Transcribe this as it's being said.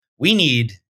We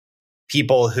need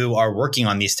people who are working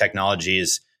on these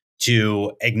technologies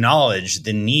to acknowledge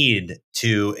the need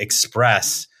to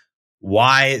express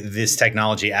why this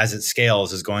technology, as it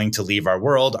scales, is going to leave our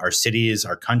world, our cities,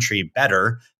 our country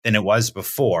better than it was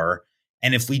before.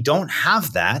 And if we don't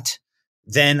have that,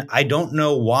 then I don't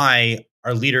know why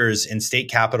our leaders in state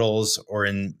capitals or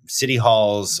in city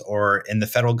halls or in the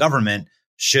federal government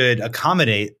should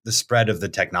accommodate the spread of the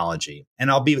technology.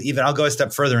 And I'll go a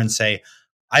step further and say,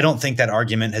 I don't think that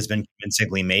argument has been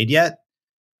convincingly made yet.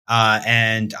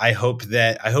 And I hope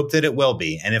that it will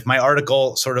be. And if my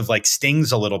article sort of like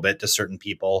stings a little bit to certain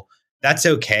people, that's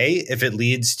okay if it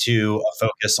leads to a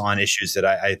focus on issues that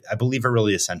I believe are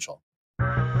really essential.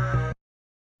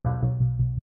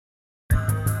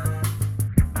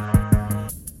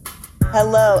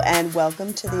 Hello and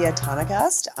welcome to the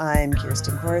Autonocast. I'm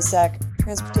Kirsten Korosek,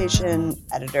 transportation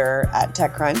editor at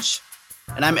TechCrunch.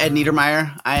 And I'm Ed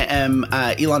Niedermeyer. I am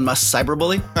Elon Musk's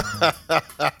cyberbully.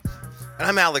 And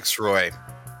I'm Alex Roy,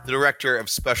 the director of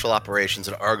special operations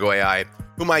at Argo AI,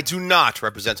 whom I do not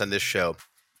represent on this show,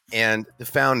 and the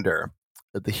founder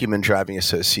of the Human Driving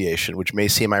Association, which may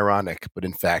seem ironic, but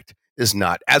in fact is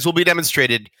not, as will be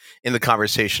demonstrated in the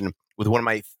conversation with one of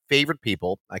my favorite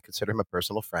people. I consider him a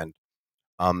personal friend.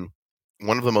 One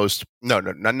of the most,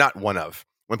 not one of.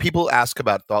 When people ask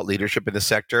about thought leadership in the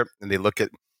sector and they look at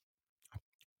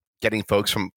getting folks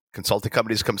from consulting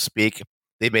companies to come speak,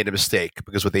 they made a mistake,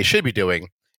 because what they should be doing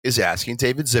is asking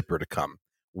David Zipper to come.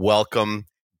 Welcome,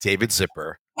 David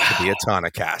Zipper, to the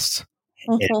Autonocast.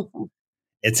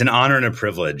 It's an honor and a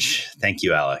privilege. Thank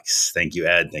you, Alex. Thank you,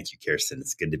 Ed. Thank you, Kirsten.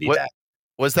 It's good to be back.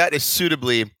 Was that a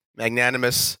suitably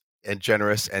magnanimous and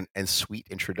generous and sweet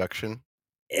introduction?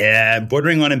 Yeah,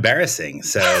 bordering on embarrassing.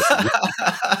 So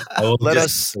let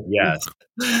us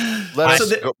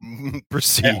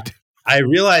proceed. Yeah. I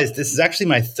realized this is actually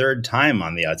my third time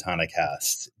on the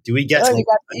Autonocast. Do we get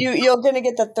you're going to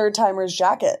get the third timer's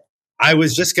jacket? I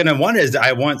was just going to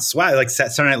I want swag, like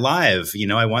Saturday Night Live.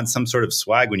 I want some sort of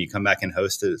swag when you come back and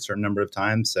host it a certain number of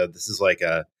times. So this is like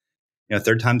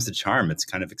third time's the charm. It's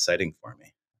kind of exciting for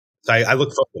me. So I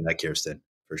look forward to that, Kirsten,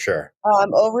 for sure.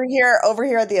 Over here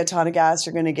at the Autonocast,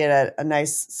 you're going to get a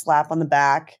nice slap on the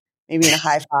back, maybe a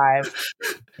high five.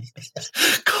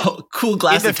 Cool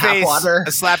glass of tap water.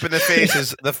 A slap in the face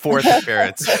is the fourth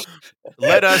appearance.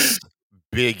 Let us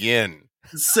begin.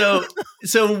 So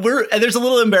there's a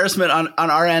little embarrassment on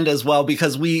our end as well,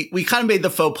 because we kind of made the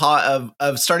faux pas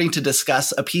of starting to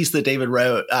discuss a piece that David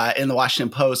wrote in the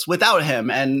Washington Post without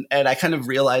him, and I kind of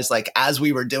realized, like, as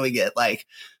we were doing it, like,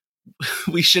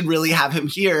 we should really have him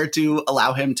here to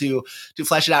allow him to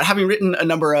flesh it out. Having written a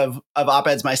number of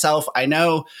op-eds myself, I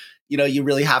know, you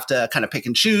really have to kind of pick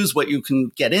and choose what you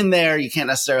can get in there. You can't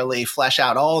necessarily flesh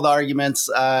out all the arguments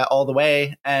all the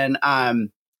way. And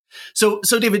so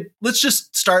David, let's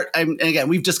just start. And again,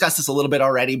 we've discussed this a little bit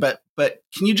already, but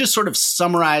can you just sort of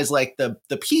summarize, like, the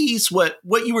piece, what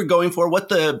you were going for, what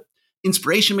the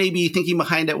inspiration, maybe thinking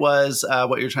behind it was,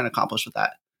 what you're trying to accomplish with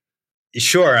that?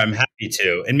 Sure, I'm happy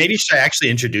to. And maybe should I actually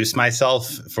introduce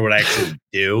myself for what I actually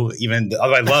do?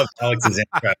 Although I love Alex's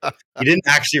intro, he didn't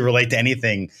actually relate to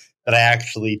anything that I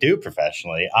actually do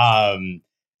professionally.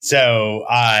 So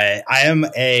I am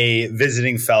a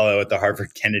visiting fellow at the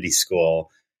Harvard Kennedy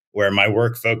School, where my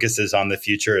work focuses on the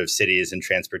future of cities and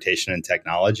transportation and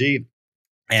technology.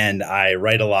 And I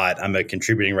write a lot. I'm a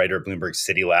contributing writer at Bloomberg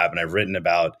City Lab, and I've written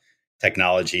about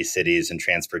technology, cities, and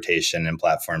transportation and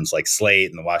platforms like Slate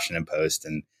and the Washington Post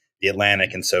and the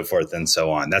Atlantic and so forth and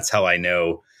so on. That's how I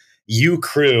know you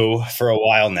crew for a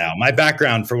while now. My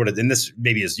background, and this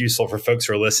maybe is useful for folks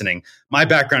who are listening, my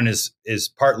background is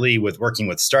partly with working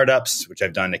with startups, which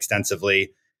I've done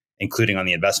extensively, including on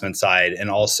the investment side, and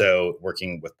also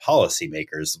working with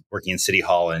policymakers, working in City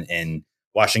Hall in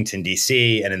Washington,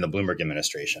 D.C., and in the Bloomberg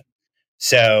administration.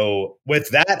 So with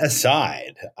that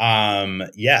aside,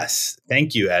 yes,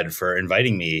 thank you, Ed, for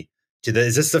inviting me to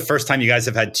is this the first time you guys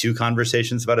have had two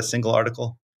conversations about a single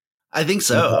article? I think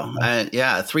so.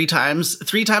 Yeah. Three times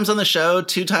on the show,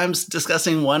 2 times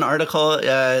discussing one article.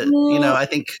 I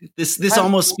think this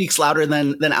almost speaks louder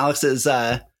than Alex's,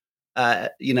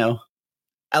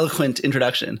 eloquent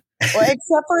introduction. Well,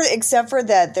 except for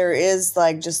that, there is,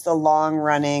 like, just the long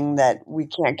running that we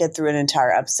can't get through an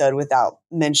entire episode without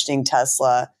mentioning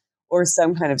Tesla or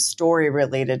some kind of story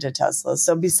related to Tesla.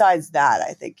 So besides that,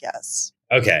 I think yes.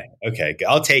 Okay.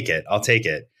 I'll take it.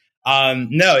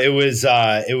 No, it was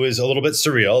a little bit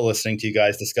surreal listening to you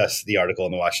guys discuss the article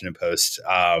in the Washington Post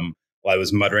while I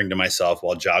was muttering to myself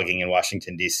while jogging in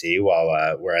Washington, D.C.,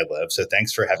 where I live. So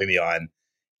thanks for having me on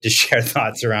to share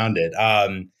thoughts around it.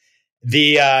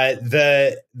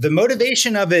 The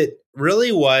motivation of it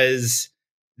really was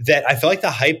that I felt like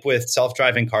the hype with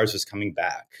self-driving cars was coming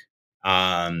back.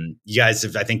 You guys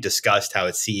have, I think, discussed how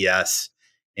at CES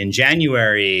in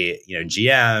January,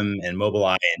 GM and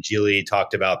Mobileye and Geely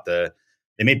talked about they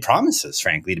made promises,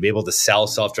 frankly, to be able to sell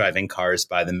self-driving cars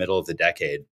by the middle of the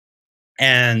decade.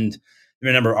 And there were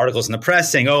a number of articles in the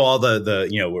press saying, "Oh, all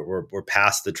we're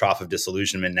past the trough of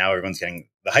disillusionment. Now everyone's getting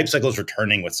the hype cycle is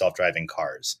returning with self-driving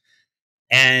cars."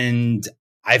 And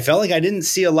I felt like I didn't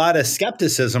see a lot of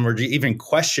skepticism or even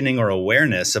questioning or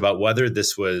awareness about whether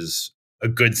this was a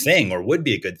good thing or would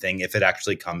be a good thing if it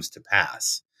actually comes to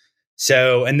pass.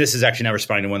 So, and this is actually now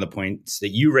responding to one of the points that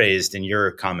you raised in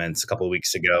your comments a couple of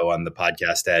weeks ago on the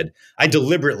podcast, Ed. I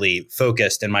deliberately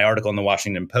focused in my article in the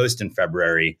Washington Post in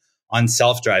February on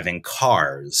self-driving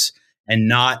cars and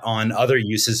not on other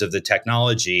uses of the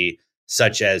technology,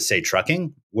 such as, say,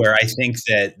 trucking, where I think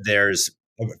that there's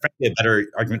frankly a better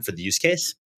argument for the use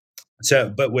case. So,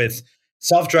 but with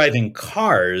self-driving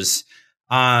cars,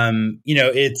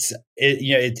 it's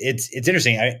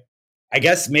interesting. I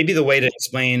guess maybe the way to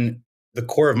explain the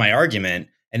core of my argument,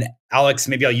 and Alex,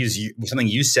 maybe I'll use something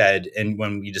you said, and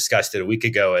when we discussed it a week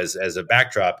ago as a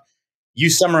backdrop, you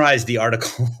summarized the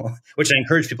article, which I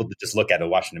encourage people to just look at the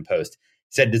Washington Post.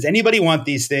 It said, "Does anybody want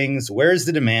these things? Where's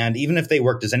the demand? Even if they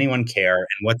work, does anyone care? And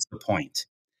what's the point?"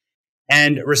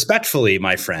 And respectfully,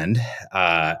 my friend,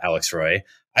 Alex Roy,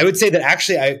 I would say that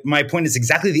actually my point is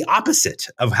exactly the opposite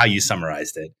of how you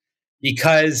summarized it,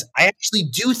 because I actually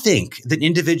do think that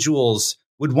individuals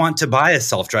would want to buy a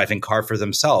self-driving car for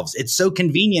themselves. It's so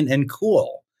convenient and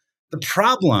cool. The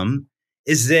problem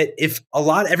is that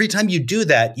every time you do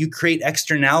that, you create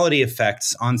externality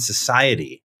effects on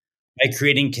society by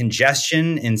creating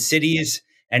congestion in cities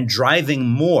and driving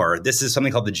more. This is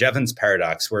something called the Jevons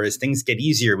paradox, where as things get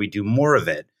easier, we do more of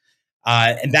it.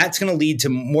 And that's going to lead to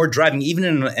more driving. Even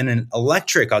in an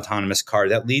electric autonomous car,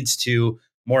 that leads to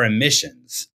more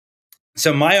emissions.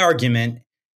 So my argument,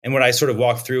 and what I sort of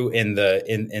walk through in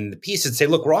the piece, is say,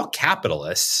 look, we're all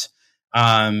capitalists.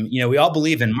 We all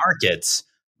believe in markets.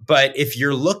 But if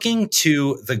you're looking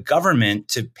to the government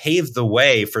to pave the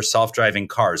way for self-driving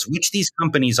cars, which these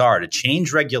companies are, to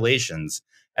change regulations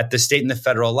at the state and the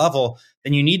federal level,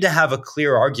 then you need to have a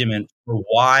clear argument for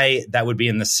why that would be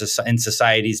in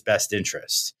society's best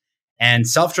interest. And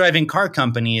self-driving car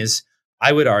companies,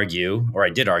 I would argue, or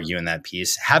I did argue in that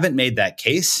piece, haven't made that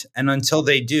case. And until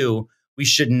they do, we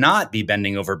should not be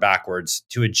bending over backwards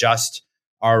to adjust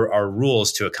our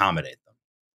rules to accommodate them.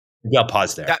 Maybe I'll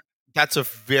pause there. That's a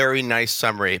very nice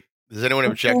summary. Does anyone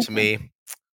object to me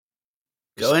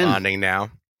responding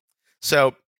now?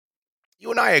 So you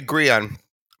and I agree on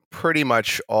pretty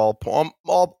much all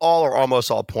or almost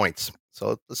all points.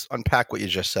 So let's unpack what you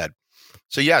just said.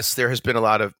 So yes, there has been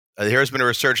a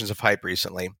resurgence of hype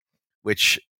recently,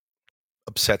 which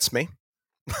upsets me,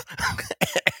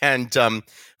 and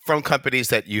from companies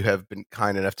that you have been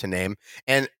kind enough to name,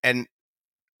 and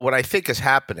what I think is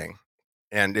happening,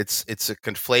 and it's a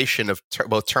conflation of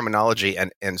both terminology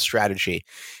and strategy,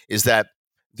 is that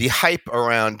the hype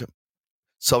around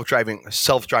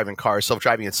self-driving cars,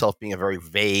 self-driving itself being a very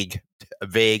vague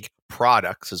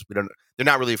product, because they're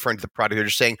not really referring to the product. They're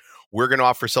just saying, we're going to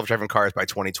offer self-driving cars by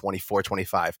 2024,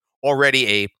 25.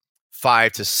 Already a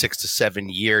 5 to 6 to 7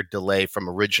 year delay from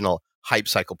original hype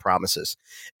cycle promises.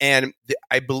 And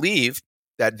I believe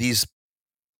that the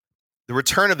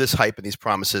return of this hype and these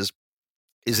promises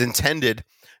is intended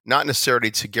not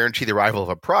necessarily to guarantee the arrival of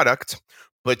a product,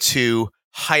 but to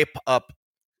hype up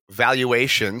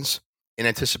valuations in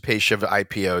anticipation of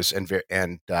IPOs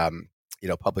and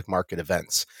public market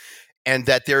events. And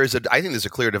that I think there's a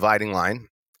clear dividing line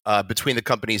between the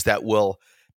companies that will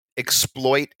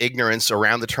exploit ignorance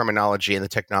around the terminology and the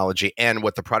technology and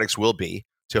what the products will be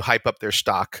to hype up their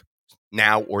stock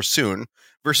now or soon,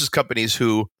 versus companies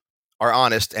who are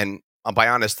honest, and by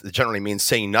honest, it generally means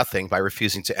saying nothing by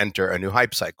refusing to enter a new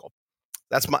hype cycle.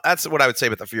 That's what I would say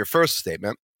for your first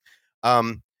statement.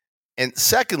 And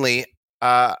secondly,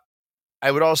 I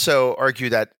would also argue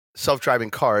that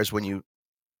self-driving cars, when you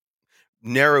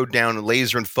narrow down,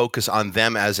 laser and focus on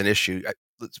them as an issue,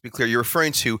 let's be clear, you're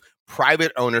referring to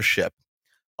private ownership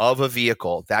of a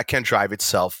vehicle that can drive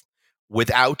itself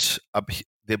without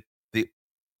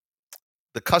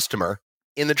the customer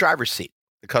in the driver's seat.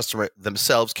 The customer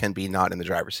themselves can be not in the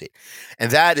driver's seat. And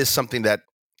that is something that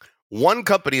one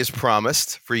company has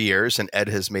promised for years, and Ed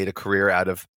has made a career out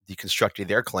of deconstructing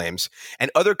their claims,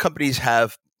 and other companies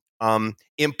have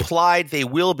implied they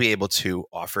will be able to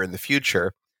offer in the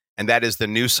future, and that is the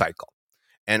news cycle.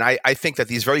 And I think that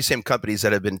these very same companies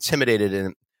that have been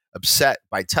intimidated upset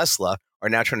by Tesla are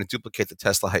now trying to duplicate the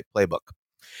Tesla hype playbook.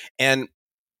 And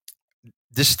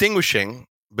distinguishing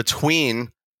between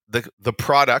the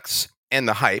products and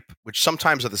the hype, which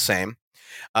sometimes are the same,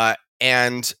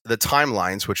 and the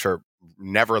timelines, which are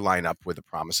never line up with the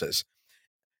promises,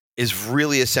 is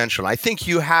really essential. And I think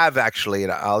you have actually,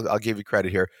 and I'll give you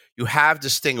credit here, you have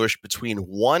distinguished between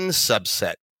one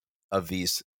subset of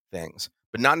these things,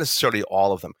 but not necessarily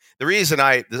all of them. The reason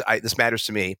this matters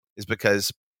to me is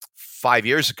because 5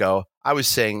 years ago, I was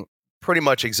saying pretty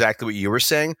much exactly what you were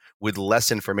saying with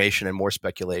less information and more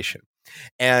speculation.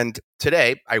 And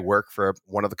today I work for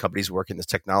one of the companies working in this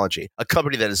technology, a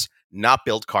company that is not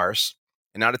build cars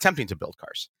and not attempting to build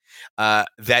cars,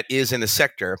 that is in the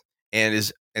sector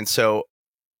and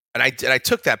I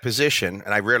took that position,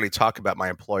 and I rarely talk about my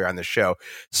employer on the show,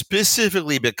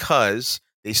 specifically because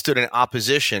they stood in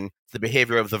opposition to the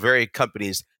behavior of the very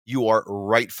companies you are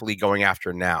rightfully going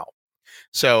after now.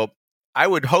 So I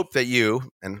would hope that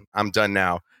you, and I'm done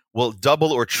now, will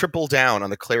double or triple down on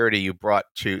the clarity you brought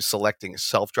to selecting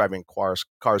self-driving cars,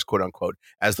 quote unquote,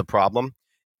 as the problem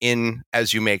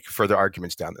as you make further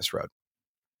arguments down this road.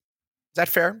 Is that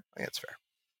fair? I think it's fair.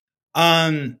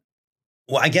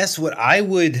 Well, I guess what I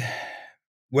would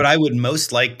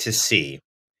most like to see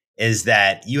is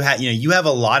that you have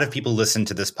a lot of people listen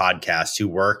to this podcast who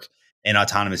work in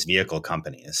autonomous vehicle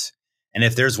companies, and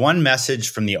if there's one message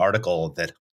from the article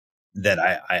that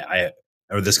I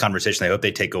or this conversation I hope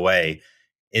they take away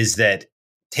is that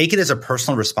take it as a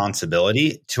personal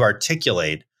responsibility to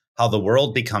articulate how the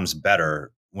world becomes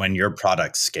better when your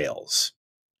product scales,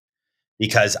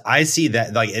 because I see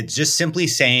that like it's just simply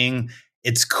saying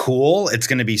it's cool, it's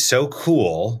going to be so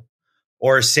cool,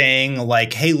 or saying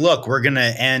like, hey, look, we're going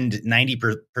to end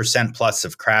 90% plus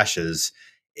of crashes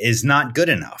is not good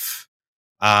enough.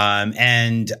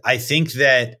 And I think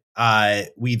that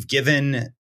we've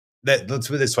given that, let's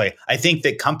put it this way. I think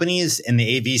that companies in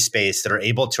the AV space that are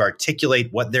able to articulate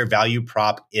what their value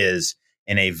prop is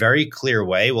in a very clear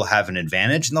way will have an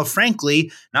advantage. And they'll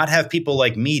frankly not have people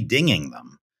like me dinging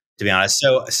them, to be honest.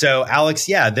 So Alex,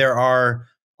 yeah, there are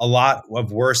a lot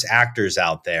of worse actors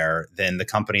out there than the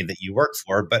company that you work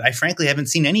for. But I frankly haven't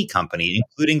seen any company,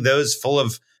 including those full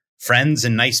of friends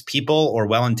and nice people or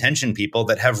well-intentioned people,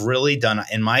 that have really done,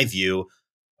 in my view,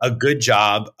 a good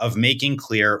job of making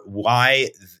clear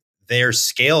why their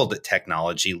scaled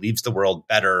technology leaves the world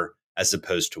better as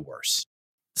opposed to worse.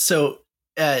 So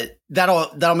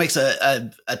that'll makes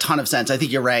a ton of sense. I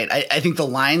think you're right. I think the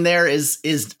line there is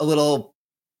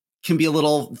can be a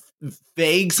little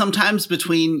vague sometimes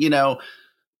between,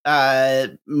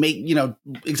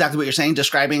 exactly what you're saying,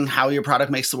 describing how your product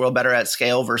makes the world better at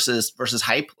scale versus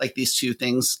hype. Like these two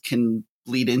things can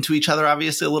bleed into each other,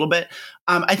 obviously, a little bit.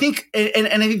 I think, and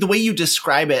I think the way you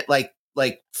describe it, like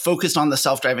focused on the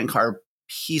self-driving car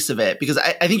piece of it, because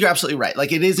I think you're absolutely right.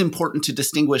 Like it is important to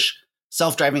distinguish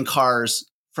self-driving cars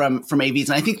from AVs.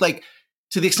 And I think like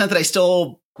to the extent that I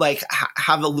still like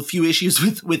have a few issues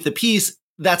with the piece,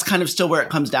 that's kind of still where it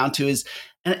comes down to is,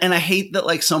 and I hate that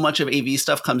like so much of AV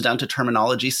stuff comes down to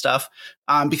terminology stuff,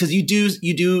 because you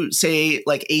do say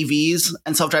like AVs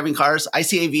and self-driving cars. I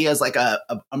see AV as like a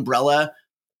umbrella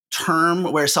term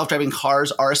where self-driving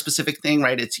cars are a specific thing,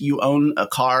 right? It's you own a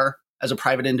car as a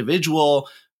private individual,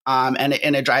 and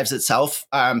it drives itself.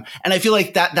 And I feel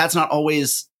like that's not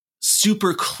always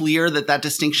super clear that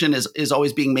distinction is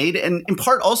always being made, and in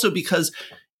part also because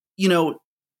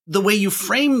the way you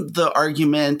frame the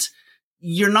argument,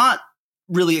 you're not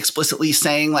really explicitly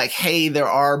saying like, hey, there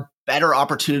are better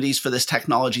opportunities for this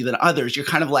technology than others. You're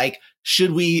kind of like,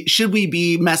 should we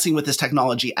be messing with this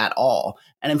technology at all?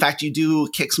 And in fact, you do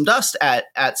kick some dust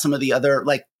at some of the other,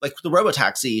 like the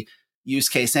robotaxi use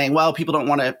case, saying, well, people don't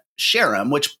want to share them,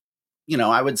 which,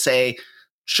 I would say,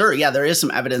 sure, yeah, there is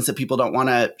some evidence that people don't want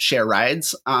to share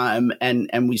rides.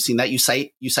 And we've seen that. You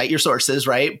cite your sources,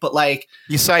 right? But like,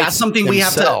 that's something we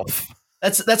have to,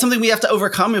 that's something we have to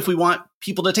overcome if we want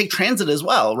people to take transit as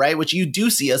well, right? Which you do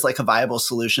see as like a viable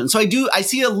solution. So I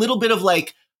see a little bit of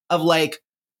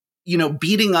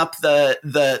beating up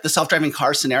the self-driving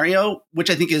car scenario, which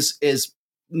I think is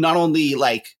not only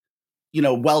like,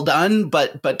 well done,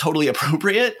 but totally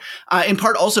appropriate. In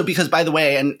part also because, by the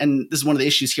way, and this is one of the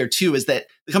issues here too, is that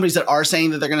the companies that are saying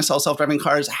that they're going to sell self-driving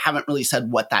cars haven't really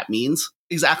said what that means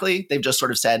exactly. They've just sort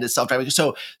of said it's self-driving.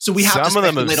 So we have to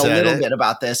speculate a little bit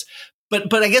about this.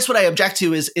 But I guess what I object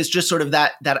to is just sort of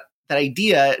that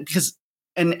idea, because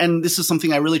and this is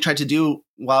something I really tried to do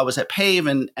while I was at PAVE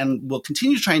and will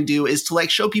continue to try and do, is to like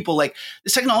show people like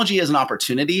this technology is an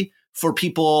opportunity for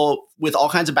people with all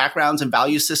kinds of backgrounds and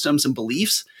value systems and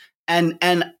beliefs. And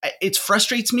it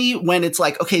frustrates me when it's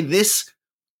like, okay, this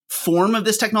form of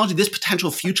this technology, this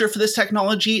potential future for this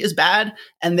technology is bad,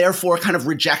 and therefore kind of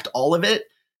reject all of it.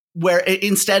 Where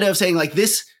instead of saying like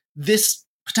this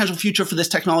potential future for this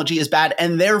technology is bad,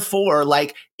 and therefore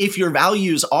like if your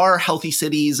values are healthy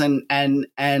cities and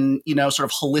you know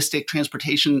sort of holistic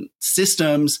transportation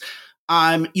systems,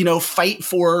 you know, fight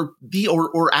for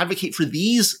or advocate for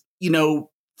these, you know,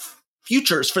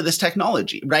 futures for this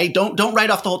technology, right? Don't write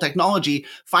off the whole technology.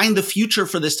 Find the future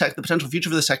for this the potential future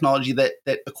for this technology that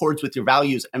accords with your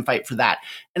values and fight for that.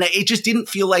 And it just didn't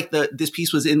feel like this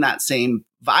piece was in that same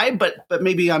vibe, but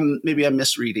maybe I'm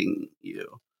misreading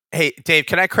you. Hey, Dave,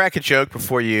 can I crack a joke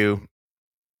before you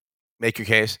make your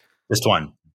case? Just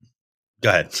one. Go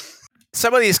ahead.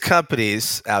 Some of these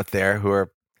companies out there who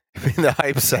are in the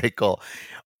hype cycle,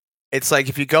 it's like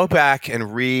if you go back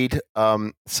and read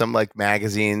some like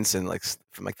magazines and like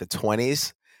from like the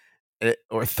 20s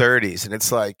or 30s, and it's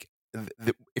like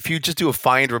if you just do a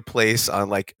find replace on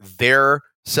like their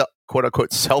quote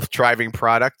unquote self-driving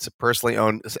product, personally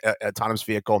owned autonomous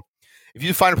vehicle, if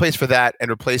you find a place for that and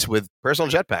replace with personal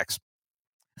jetpacks,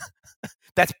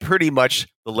 that's pretty much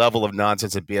the level of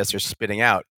nonsense and BS they're spitting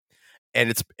out.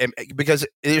 And because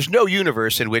there's no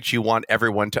universe in which you want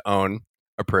everyone to own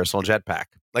a personal jetpack.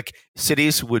 Like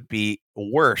cities would be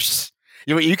worse.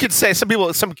 You could say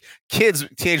some kids,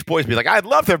 teenage boys, be like, "I'd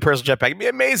love to have a personal jetpack. It'd be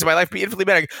amazing. My life would be infinitely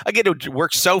better. I get to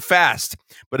work so fast."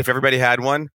 But if everybody had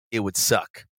one, it would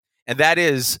suck. And that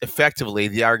is effectively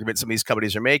the argument some of these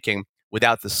companies are making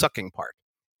without the sucking part.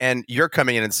 And you're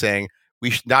coming in and saying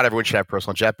not everyone should have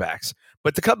personal jetpacks.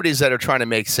 But the companies that are trying to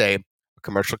make, say, a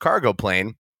commercial cargo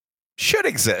plane should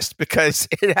exist because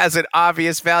it has an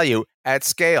obvious value at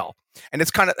scale. And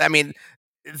it's kind of, I mean,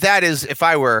 that is, if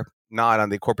I were not on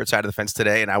the corporate side of the fence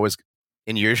today and I was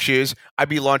in your shoes, I'd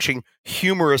be launching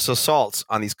humorous assaults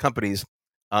on these companies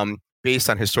based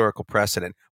on historical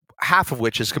precedent, half of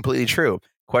which is completely true.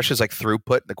 Questions like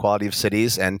throughput, the quality of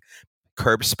cities, and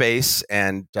curb space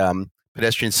and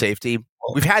pedestrian safety.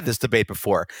 We've had this debate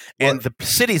before, and the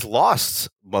cities lost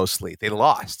mostly. They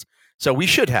lost. So we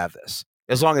should have this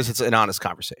as long as it's an honest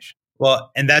conversation.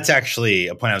 Well, and that's actually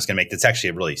a point I was going to make. That's actually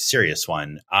a really serious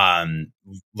one.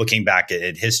 Looking back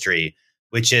at history,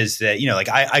 which is that, you know, like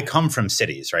I come from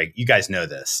cities, right? You guys know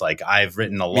this. Like I've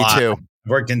written a lot. Me too. I've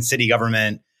worked in city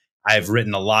government. I've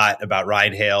written a lot about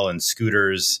ride hail and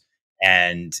scooters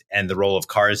and the role of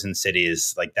cars in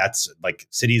cities. Like that's like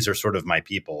cities are sort of my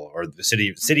people, or the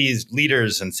cities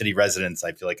leaders and city residents.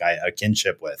 I feel like a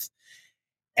kinship with.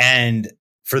 And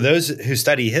for those who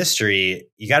study history,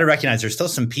 you got to recognize there's still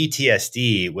some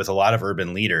PTSD with a lot of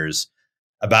urban leaders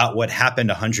about what happened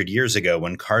 100 years ago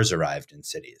when cars arrived in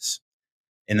cities.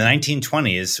 In the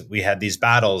 1920s, we had these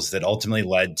battles that ultimately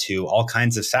led to all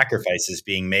kinds of sacrifices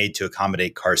being made to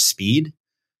accommodate car speed,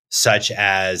 such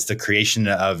as the creation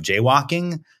of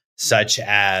jaywalking, such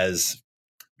as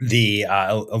the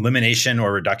elimination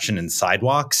or reduction in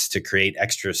sidewalks to create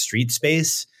extra street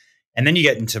space. And then you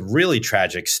get into really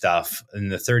tragic stuff in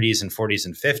the 30s and 40s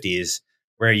and 50s,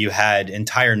 where you had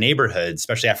entire neighborhoods,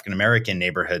 especially African-American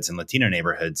neighborhoods and Latino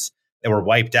neighborhoods, that were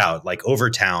wiped out, like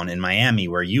Overtown in Miami,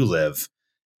 where you live,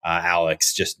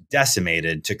 Alex, just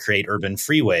decimated to create urban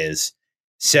freeways.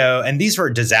 So, and these were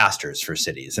disasters for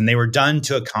cities, and they were done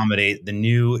to accommodate the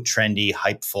new, trendy,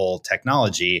 hypeful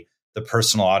technology, the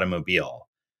personal automobile.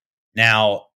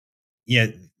 Now, you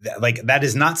know, like that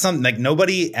is not something like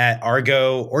nobody at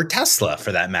Argo or Tesla,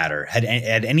 for that matter, had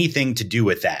anything to do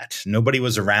with that. Nobody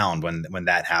was around when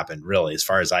that happened, really, as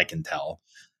far as I can tell.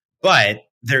 But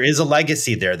there is a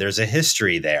legacy there. There's a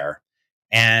history there,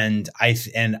 and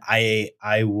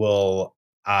I will,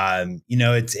 you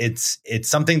know, it's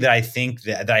something that I think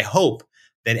that I hope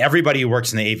that everybody who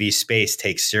works in the AV space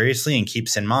takes seriously and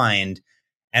keeps in mind,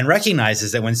 and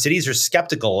recognizes that when cities are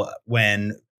skeptical,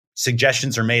 when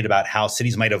suggestions are made about how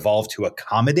cities might evolve to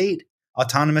accommodate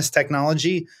autonomous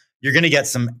technology, you're going to get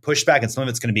some pushback, and some of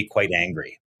it's going to be quite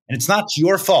angry. And it's not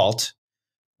your fault,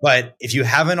 but if you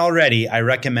haven't already, I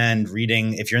recommend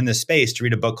reading, if you're in this space, to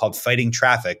read a book called Fighting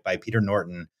Traffic by Peter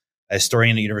Norton, a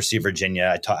historian at the University of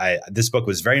Virginia. This book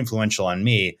was very influential on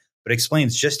me, but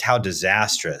explains just how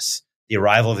disastrous the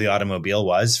arrival of the automobile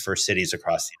was for cities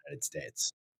across the United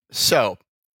States. So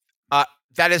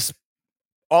that is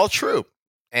all true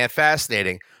and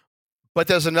fascinating. But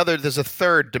there's a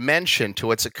third dimension to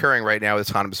what's occurring right now with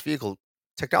autonomous vehicle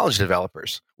technology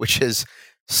developers, which is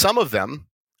some of them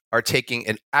are taking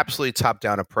an absolutely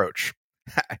top-down approach.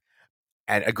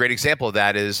 And a great example of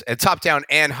that is a top-down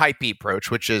and hypey approach,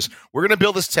 which is we're going to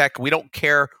build this tech. We don't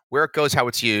care where it goes, how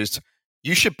it's used.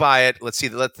 You should buy it. Let's see.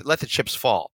 Let the chips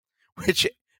fall. Which,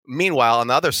 meanwhile, on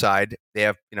the other side, they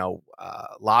have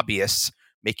lobbyists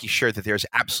making sure that there's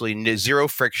absolutely zero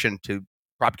friction to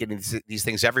propagating these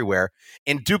things everywhere,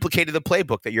 and duplicated the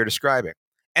playbook that you're describing.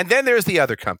 And then there's the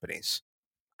other companies.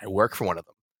 I work for one of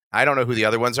them. I don't know who the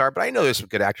other ones are, but I know there's some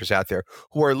good actors out there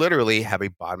who are literally have a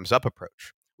bottoms-up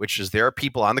approach, which is there are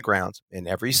people on the ground in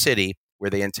every city where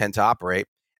they intend to operate.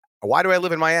 Why do I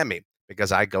live in Miami?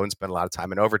 Because I go and spend a lot of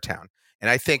time in Overtown. And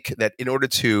I think that in order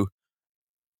to,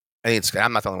 I'm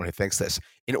not the only one who thinks this,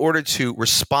 in order to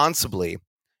responsibly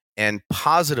and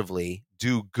positively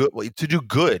do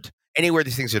good anywhere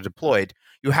these things are deployed,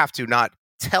 you have to not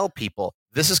tell people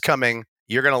this is coming,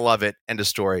 you're going to love it, end of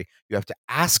story. You have to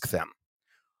ask them,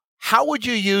 how would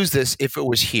you use this if it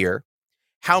was here?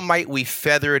 How might we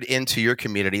feather it into your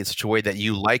community in such a way that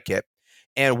you like it?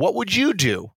 And what would you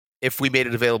do if we made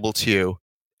it available to you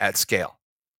at scale?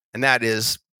 And that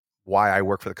is why I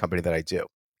work for the company that I do,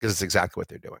 because it's exactly what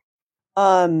they're doing.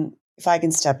 If I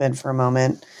can step in for a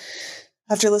moment,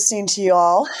 after listening to you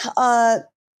all,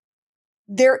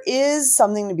 there is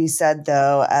something to be said,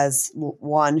 though, as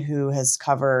one who has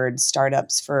covered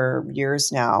startups for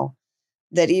years now,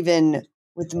 that even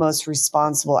with the most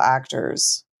responsible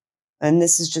actors, and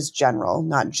this is just general,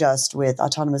 not just with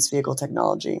autonomous vehicle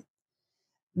technology,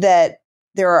 that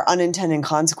there are unintended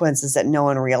consequences that no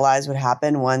one realized would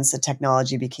happen once the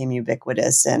technology became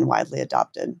ubiquitous and widely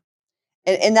adopted.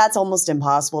 And that's almost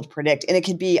impossible to predict. And it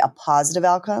could be a positive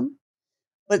outcome,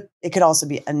 but it could also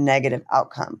be a negative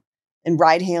outcome. And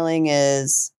ride hailing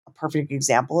is a perfect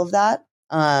example of that.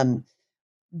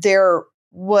 There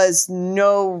was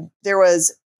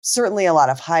certainly a lot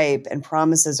of hype and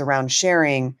promises around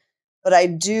sharing, but I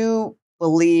do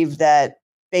believe that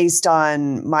based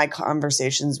on my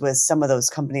conversations with some of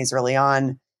those companies early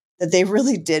on, that they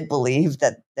really did believe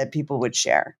that people would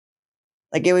share.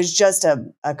 Like it was just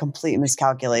a complete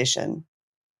miscalculation.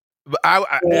 Wait,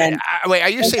 are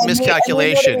you saying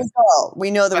miscalculation?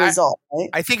 We know the result, right?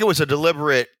 I think it was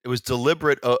deliberate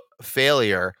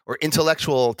failure or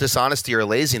intellectual dishonesty or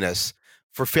laziness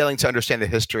for failing to understand the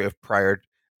history of prior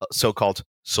so-called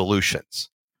solutions.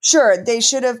 Sure. They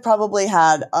should have probably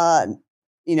had,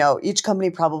 each company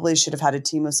probably should have had a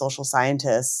team of social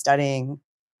scientists studying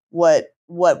what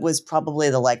was probably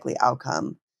the likely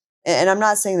outcome. And I'm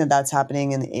not saying that that's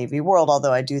happening in the AV world,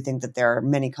 although I do think that there are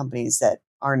many companies that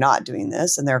are not doing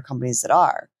this, and there are companies that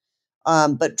are.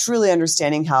 But truly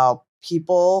understanding how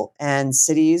people and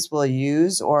cities will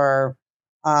use or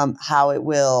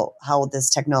how this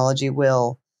technology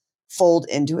will fold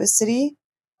into a city,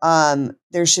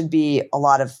 there should be a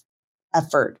lot of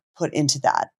effort put into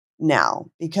that now,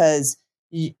 because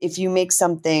if you make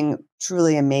something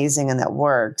truly amazing and that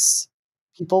works,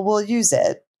 people will use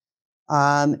it.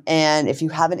 And if you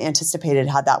haven't anticipated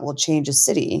how that will change a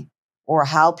city or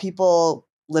how people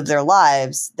live their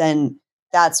lives, then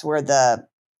that's where the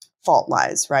fault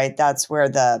lies, right? That's where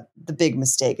the big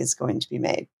mistake is going to be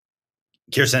made.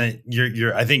 Kirsten,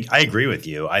 I think I agree with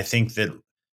you. I think that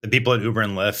the people at Uber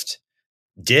and Lyft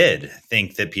did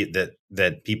think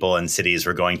that people in cities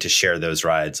were going to share those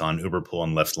rides on Uber Pool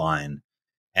and Lyft Line,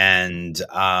 and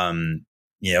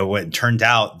it turned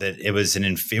out that it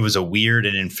was a weird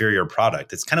and inferior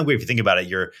product. It's kind of weird if you think about it.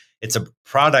 It's a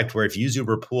product where if you use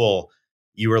Uber Pool,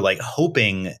 you were like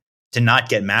hoping to not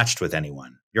get matched with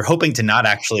anyone. You're hoping to not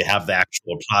actually have the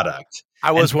actual product.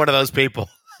 I was one of those people.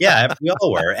 Yeah, we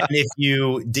all were. And if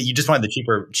you just wanted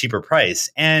the cheaper price,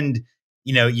 and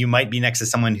you might be next to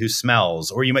someone who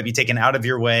smells, or you might be taken out of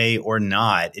your way or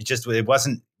not. It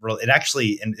wasn't real. It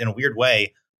actually, in a weird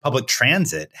way, public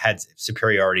transit had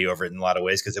superiority over it in a lot of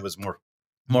ways because it was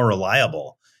more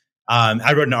reliable.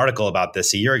 I wrote an article about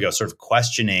this a year ago, sort of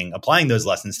applying those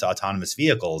lessons to autonomous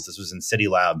vehicles. This was in City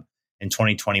Lab in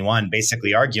 2021,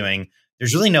 basically arguing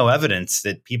there's really no evidence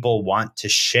that people want to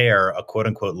share a quote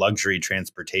unquote luxury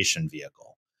transportation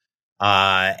vehicle.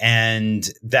 And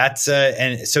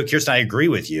so Kirsten, I agree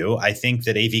with you. I think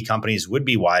that AV companies would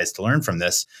be wise to learn from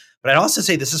this, but I'd also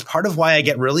say this is part of why I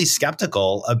get really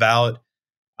skeptical about,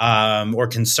 or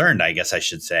concerned, I guess I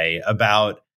should say,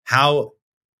 about how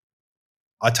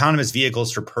autonomous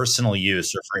vehicles for personal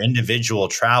use or for individual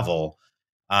travel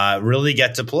really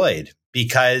get deployed,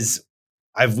 because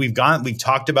we've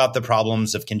talked about the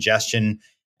problems of congestion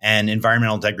and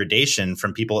environmental degradation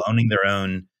from people owning their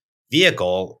own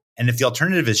vehicle. And if the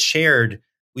alternative is shared,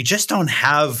 we just don't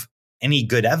have any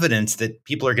good evidence that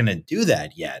people are going to do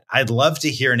that yet. I'd love to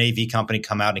hear an AV company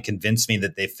come out and convince me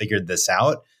that they figured this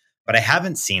out, but I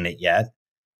haven't seen it yet.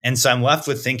 And so I'm left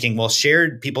with thinking, well,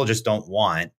 shared people just don't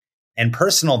want, and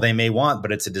personal they may want,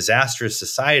 but it's a disastrous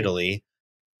societally.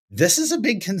 This is a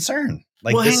big concern.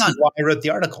 This is why I wrote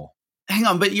the article. hang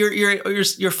on, but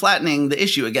you're flattening the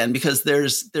issue again, because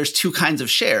there's two kinds of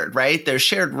shared, right? There's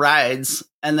shared rides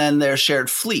and then there's shared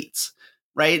fleets,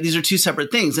 right? These are two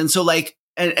separate things. And so like,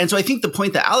 and so I think the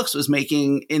point that Alex was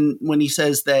making when he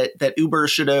says that Uber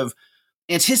should have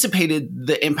anticipated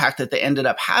the impact that they ended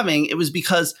up having, it was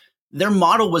because their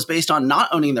model was based on not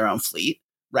owning their own fleet,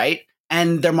 right?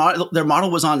 And their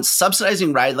model was on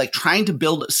subsidizing ride, like trying to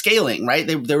build scaling, right?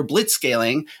 They were blitz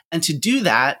scaling. And to do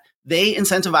that, they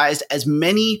incentivized as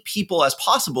many people as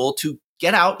possible to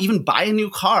get out, even buy a new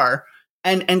car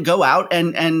and go out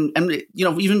and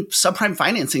even subprime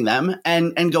financing them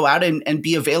and go out and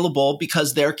be available,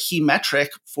 because their key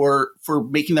metric for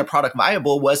making their product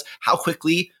viable was how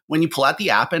quickly, when you pull out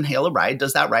the app and hail a ride,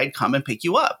 does that ride come and pick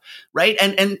you up, right?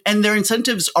 And their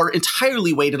incentives are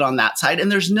entirely weighted on that side. And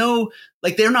there's no,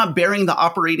 like, they're not bearing the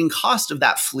operating cost of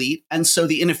that fleet. And so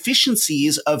the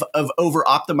inefficiencies of over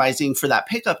optimizing for that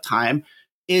pickup time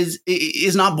is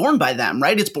not borne by them,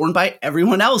 right? It's borne by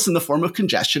everyone else in the form of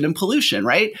congestion and pollution,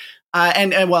 right?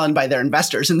 And by their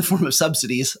investors in the form of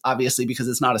subsidies, obviously, because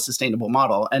it's not a sustainable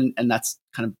model. And that's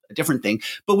kind of a different thing.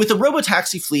 But with the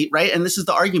robotaxi fleet, right? And this is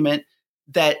the argument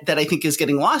that I think is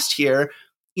getting lost here.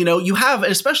 You know, you have,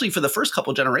 especially for the first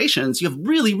couple generations, you have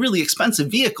really, really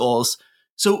expensive vehicles.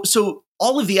 So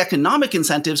all of the economic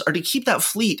incentives are to keep that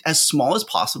fleet as small as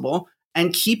possible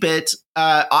and keep it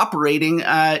operating,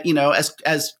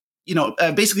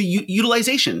 basically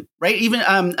utilization, right? Even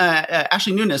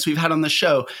Ashley Nunes, we've had on the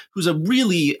show, who's a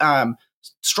really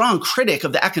strong critic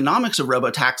of the economics of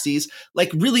robotaxis.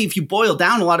 Like, really, if you boil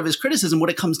down a lot of his criticism, what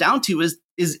it comes down to is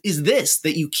this: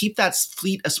 that you keep that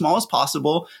fleet as small as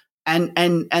possible, and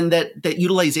that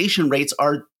utilization rates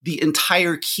are the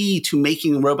entire key to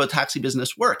making the robotaxi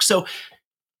business work. So,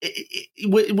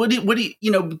 what do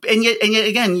you know? And yet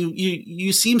again,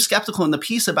 you seem skeptical in the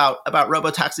piece about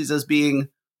robotaxis as being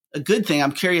a good thing.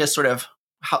 I'm curious, sort of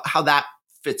how that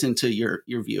fits into your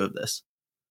view of this.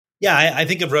 Yeah, I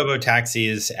think of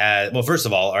robotaxis as, well, first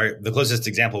of all, the closest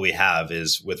example we have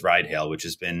is with RideHail, which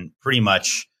has been pretty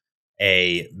much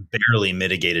a barely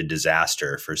mitigated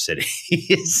disaster for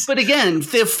cities. But again,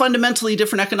 they have fundamentally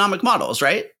different economic models,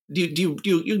 right? Do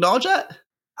you acknowledge that?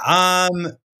 I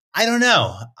don't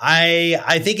know.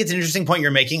 I think it's an interesting point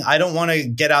you're making. I don't want to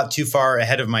get out too far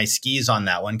ahead of my skis on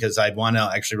that one, because I'd want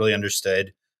to actually really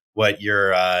understood what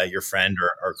your friend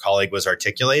or colleague was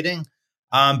articulating.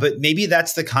 But maybe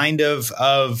that's the kind of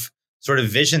sort of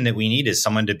vision that we need, is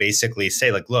someone to basically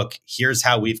say, like, look, here's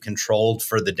how we've controlled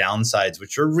for the downsides,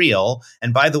 which are real.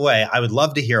 And by the way, I would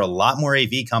love to hear a lot more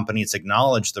AV companies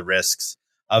acknowledge the risks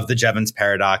of the Jevons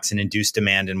paradox and induced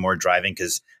demand and more driving,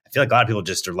 because I feel like a lot of people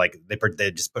just are like,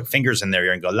 they just put fingers in their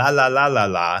ear and go, la, la, la, la,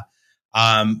 la.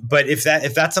 But if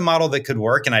that's a model that could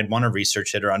work and I'd want to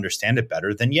research it or understand it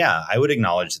better, then yeah, I would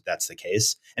acknowledge that that's the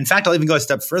case. In fact, I'll even go a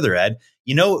step further, Ed.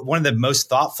 You know, one of the most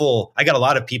thoughtful, I got a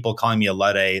lot of people calling me a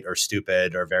Luddite or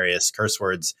stupid or various curse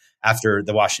words after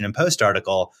the Washington Post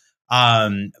article.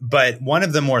 But one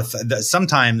of the more,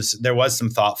 sometimes there was some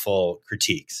thoughtful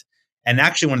critiques. And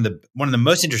actually one of the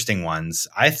most interesting ones,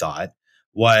 I thought,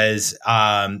 was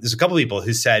there's a couple of people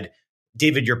who said,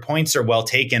 David, your points are well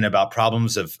taken about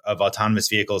problems of autonomous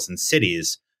vehicles in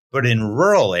cities, but in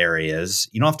rural areas,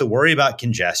 you don't have to worry about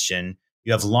congestion.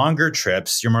 You have longer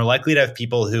trips. You're more likely to have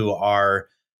people who are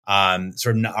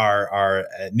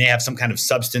may have some kind of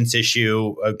substance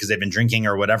issue because they've been drinking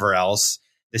or whatever else.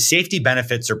 The safety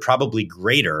benefits are probably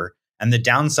greater and the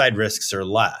downside risks are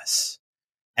less.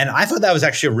 And I thought that was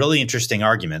actually a really interesting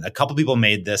argument. A couple people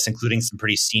made this, including some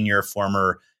pretty senior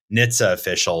former NHTSA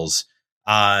officials.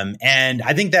 And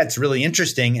I think that's really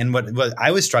interesting. And what I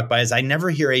was struck by is I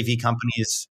never hear AV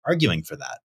companies arguing for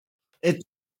that.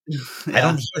 I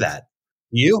don't hear that.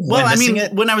 You? Well, I mean,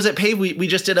 when I was at PAVE, we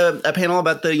just did a panel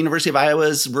about the University of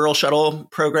Iowa's rural shuttle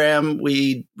program.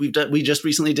 We just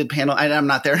recently did panel. I'm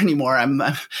not there anymore.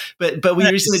 But we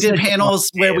recently did panels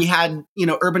where we had,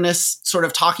 urbanists sort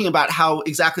of talking about how,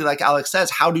 exactly like Alex says,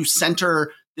 how to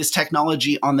center this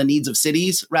technology on the needs of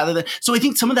cities rather than. So I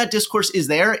think some of that discourse is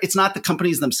there. It's not the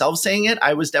companies themselves saying it.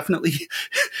 I was definitely,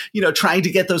 trying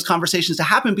to get those conversations to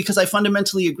happen because I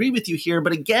fundamentally agree with you here.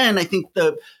 But again, I think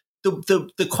the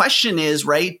question is,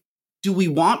 right, do we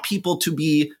want people to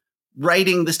be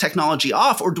writing this technology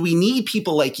off, or do we need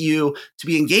people like you to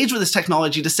be engaged with this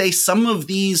technology to say some of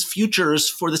these futures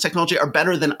for this technology are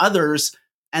better than others,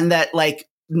 and that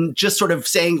just sort of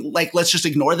saying let's just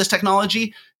ignore this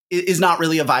technology is not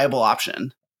really a viable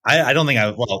option? I don't think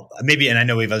maybe, and I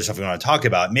know we have other stuff we want to talk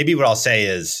about. Maybe what I'll say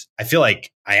is I feel like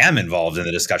I am involved in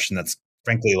the discussion. That's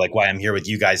frankly why I'm here with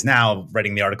you guys now,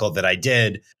 writing the article that I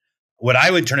did. what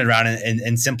I would turn it around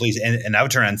and simply, and I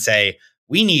would turn around and say,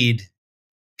 we need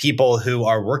people who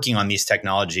are working on these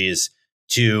technologies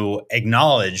to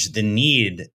acknowledge the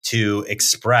need to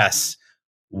express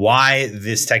why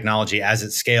this technology as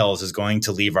it scales is going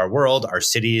to leave our world, our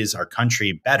cities, our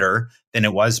country better than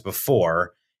it was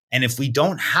before. And if we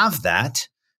don't have that,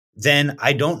 then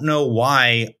I don't know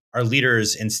why our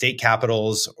leaders in state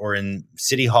capitals or in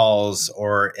city halls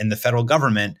or in the federal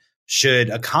government should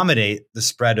accommodate the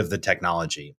spread of the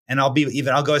technology. And I'll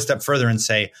go a step further and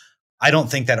say, I don't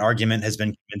think that argument has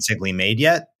been convincingly made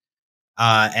yet.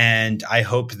 And I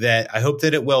hope that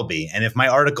it will be. And if my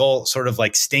article sort of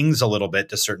like stings a little bit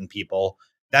to certain people,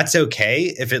 that's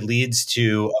okay if it leads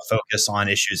to a focus on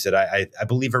issues that I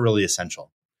believe are really essential.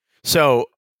 So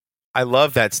I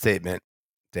love that statement,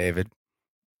 David,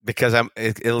 because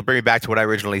it'll bring me back to what I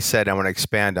originally said. I want to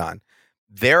expand on.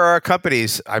 There are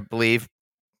companies, I believe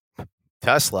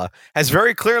Tesla has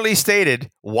very clearly stated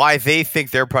why they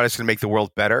think their product's going to make the world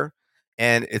better.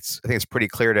 And I think it's pretty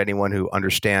clear to anyone who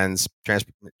understands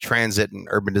transit and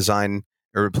urban design,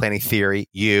 urban planning theory,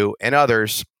 you and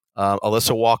others,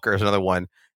 Alyssa Walker is another one,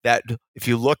 that if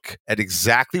you look at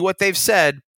exactly what they've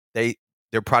said,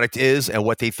 their product is and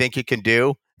what they think it can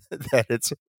do, that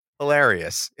it's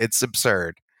hilarious. It's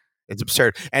absurd. It's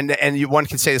absurd. And one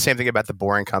can say the same thing about the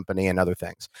Boring Company and other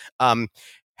things.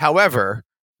 However,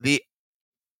 the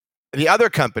other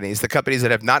companies, the companies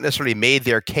that have not necessarily made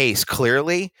their case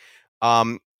clearly,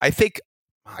 I think,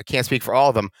 I can't speak for all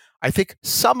of them, I think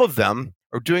some of them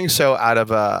are doing so out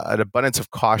of an abundance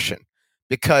of caution,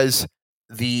 because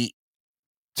to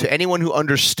anyone who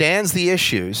understands the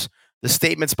issues, the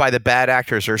statements by the bad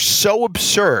actors are so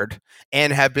absurd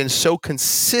and have been so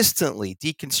consistently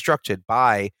deconstructed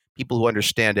by people who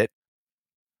understand it,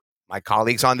 my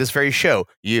colleagues on this very show,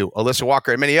 you, Alyssa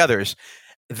Walker, and many others,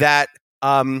 that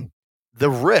the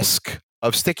risk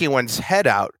of sticking one's head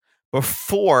out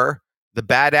before the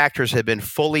bad actors have been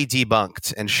fully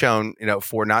debunked and shown,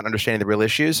 for not understanding the real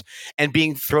issues, and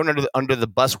being thrown under the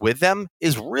bus with them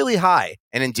is really high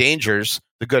and endangers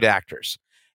the good actors.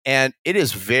 And it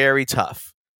is very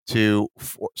tough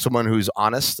for someone who's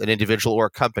honest, an individual or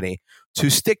a company, to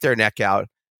stick their neck out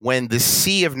when the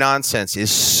sea of nonsense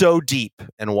is so deep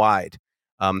and wide,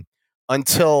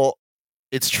 until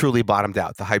it's truly bottomed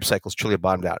out. The hype cycle is truly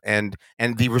bottomed out. And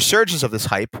the resurgence of this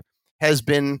hype has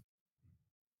been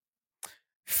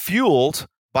fueled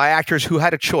by actors who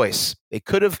had a choice. They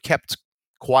could have kept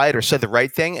quiet or said the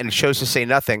right thing and chose to say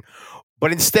nothing,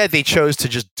 but instead they chose to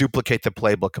just duplicate the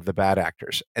playbook of the bad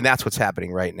actors. And that's what's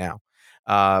happening right now.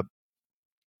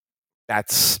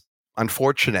 That's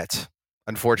unfortunate.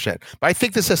 But I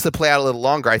think this has to play out a little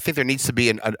longer. I think there needs to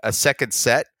be a second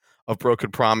set of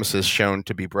broken promises shown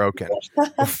to be broken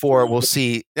before we'll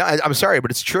see. I'm sorry,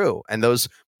 but it's true. And those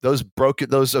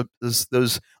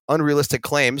unrealistic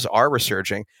claims are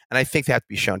resurging, and I think they have to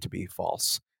be shown to be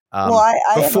false.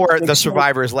 Before the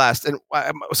survivor is last. And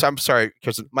so I'm sorry,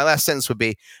 Kirsten, my last sentence would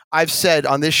be, I've said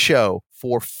on this show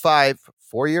for 4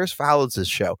 years, for how old is this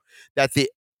show, that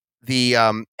the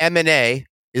M&A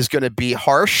is going to be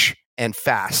harsh and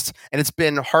fast. And it's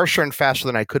been harsher and faster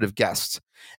than I could have guessed.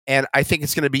 And I think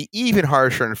it's going to be even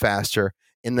harsher and faster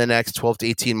in the next 12 to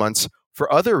 18 months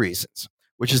for other reasons,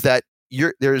 which is that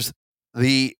there's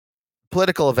the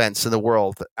political events in the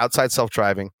world outside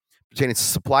self-driving pertaining to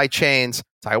supply chains,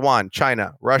 Taiwan,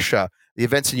 China, Russia, the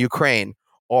events in Ukraine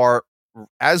are,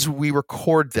 as we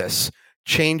record this,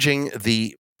 changing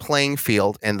the playing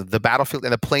field and the battlefield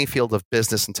and the playing field of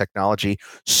business and technology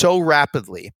so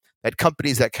rapidly that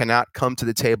companies that cannot come to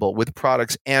the table with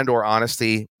products and or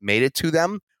honesty made it to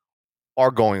them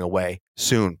are going away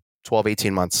soon, 12,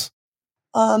 18 months.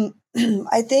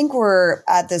 I think we're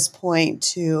at this point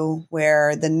too,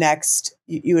 where the next,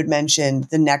 you had mentioned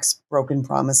the next broken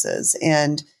promises,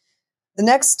 and the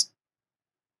next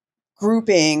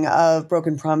grouping of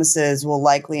broken promises will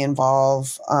likely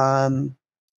involve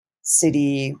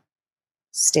city,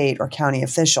 state, or county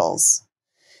officials.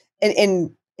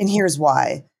 And here's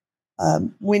why.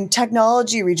 When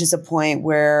technology reaches a point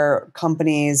where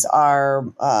companies are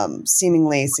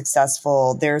seemingly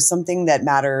successful, there's something that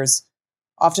matters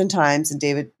oftentimes, and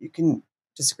David, you can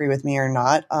disagree with me or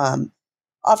not,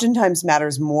 oftentimes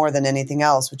matters more than anything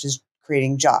else, which is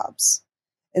creating jobs.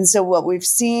 And so what we've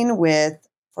seen with,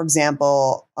 for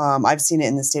example, I've seen it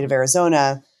in the state of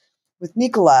Arizona with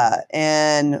Nikola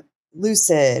and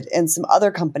Lucid and some other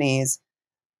companies,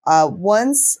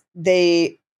 once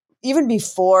they, even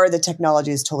before the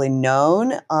technology is totally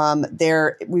known,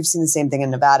 we've seen the same thing in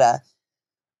Nevada.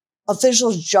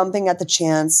 Officials jumping at the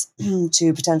chance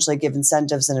to potentially give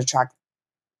incentives and attract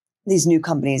these new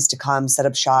companies to come set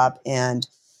up shop and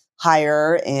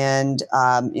hire and,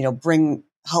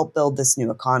 help build this new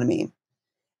economy.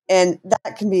 And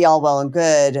that can be all well and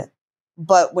good.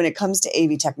 But when it comes to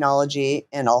AV technology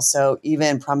and also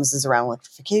even promises around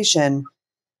electrification,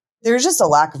 there's just a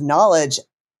lack of knowledge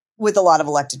with a lot of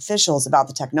elected officials about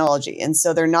the technology. And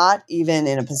so they're not even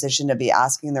in a position to be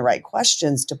asking the right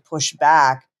questions to push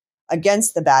back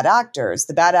against the bad actors.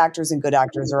 The bad actors and good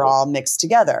actors are all mixed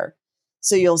together.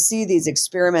 So you'll see these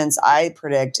experiments, I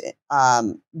predict,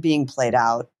 being played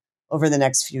out over the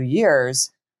next few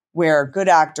years, where good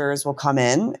actors will come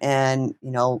in and,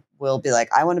 will be like,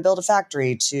 I want to build a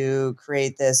factory to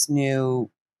create this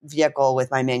new vehicle with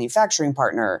my manufacturing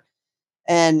partner.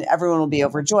 And everyone will be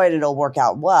overjoyed. It'll work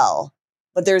out well.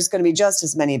 But there's going to be just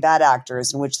as many bad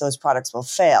actors in which those products will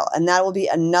fail. And that will be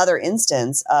another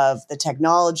instance of the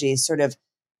technology sort of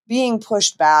being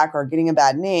pushed back or getting a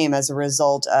bad name as a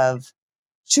result of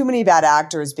too many bad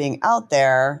actors being out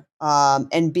there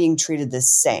and being treated the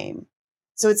same.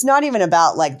 So it's not even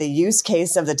about like the use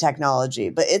case of the technology,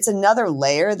 but it's another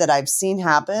layer that I've seen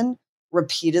happen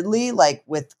repeatedly, like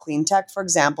with clean tech, for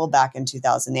example, back in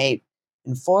 2008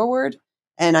 and forward.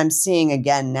 And I'm seeing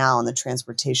again now in the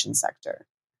transportation sector.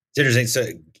 It's interesting. So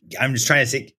I'm trying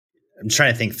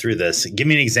to think through this. Give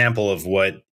me an example of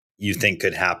what you think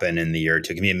could happen in the year or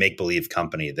two. Give me a make-believe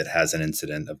company that has an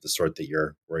incident of the sort that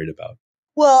you're worried about.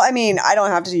 Well, I mean, I don't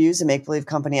have to use a make-believe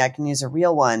company. I can use a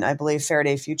real one. I believe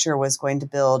Faraday Future was going to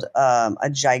build a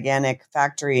gigantic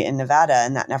factory in Nevada,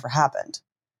 and that never happened.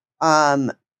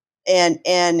 And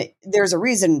there's a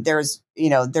reason. There's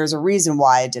a reason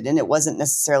why it didn't. It wasn't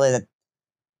necessarily that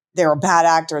there were bad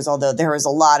actors, although there was a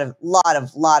lot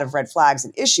of red flags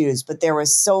and issues. But there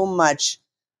was so much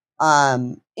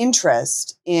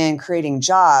interest in creating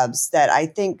jobs that I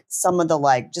think some of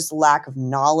the just lack of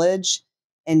knowledge.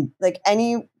 And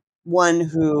anyone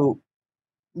who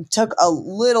took a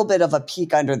little bit of a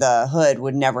peek under the hood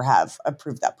would never have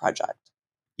approved that project.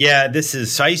 Yeah,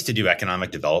 so I used to do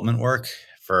economic development work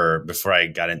before I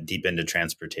got deep into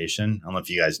transportation. I don't know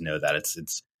if you guys know that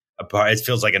it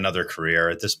feels like another career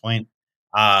at this point.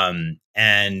 And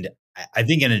I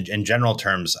think in general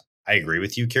terms, I agree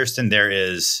with you, Kirsten.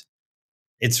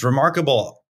 It's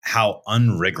remarkable how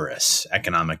unrigorous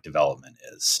economic development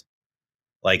is.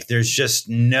 Like there's just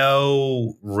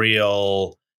no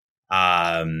real,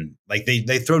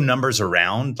 they throw numbers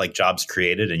around like jobs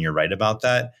created, and you're right about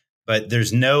that. But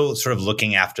there's no sort of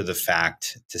looking after the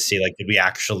fact to see did we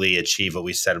actually achieve what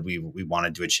we said we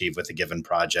wanted to achieve with a given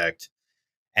project?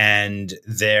 And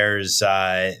there's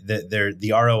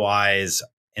the ROIs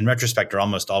in retrospect are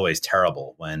almost always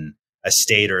terrible when a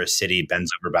state or a city bends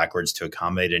over backwards to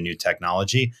accommodate a new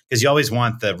technology, because you always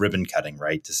want the ribbon cutting,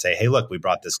 right? To say, hey, look, we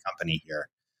brought this company here.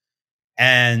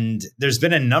 And there's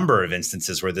been a number of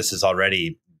instances where this has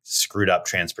already screwed up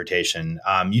transportation.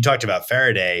 You talked about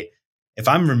Faraday. If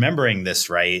I'm remembering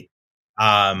this right,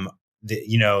 one of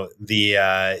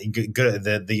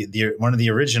the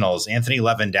originals, Anthony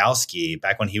Lewandowski,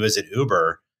 back when he was at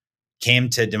Uber, am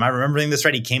I remembering this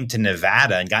right? He came to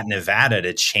Nevada and got Nevada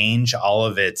to change all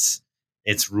of its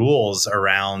rules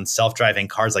around self-driving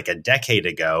cars like a decade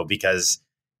ago, because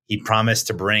he promised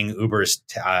to bring Uber's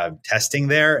testing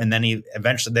there. And then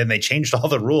they changed all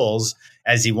the rules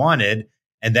as he wanted.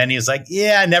 And then he was like,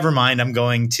 yeah, never mind. I'm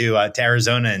going to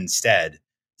Arizona instead.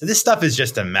 So this stuff is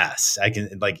just a mess.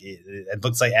 It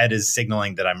looks like Ed is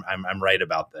signaling that I'm right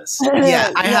about this.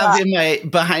 Yeah, I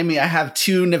have behind me, I have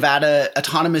 2 Nevada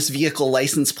autonomous vehicle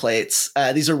license plates.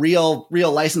 These are real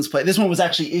license plates. This one was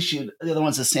actually issued. The other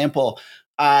one's a sample.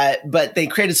 But they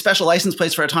created special license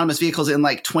plates for autonomous vehicles in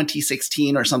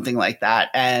 2016 or something like that.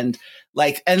 And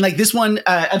this one,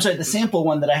 the sample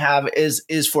one that I have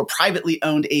is for privately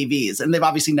owned AVs, and they've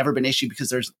obviously never been issued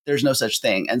because there's no such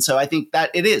thing. And so I think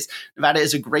that Nevada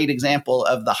is a great example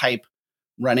of the hype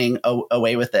running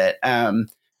away with it.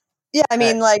 Yeah, I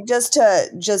mean, just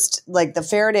the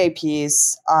Faraday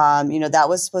piece, that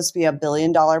was supposed to be $1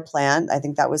 billion plan. I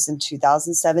think that was in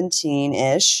 2017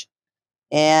 ish.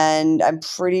 And I'm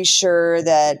pretty sure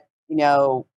that,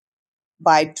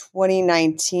 by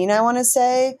 2019, I want to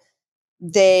say,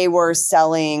 they were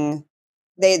selling,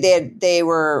 they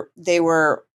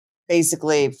were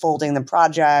basically folding the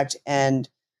project. And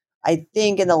I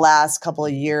think in the last couple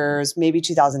of years, maybe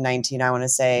 2019, I want to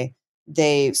say,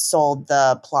 they sold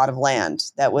the plot of land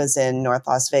that was in North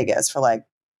Las Vegas for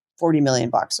 $40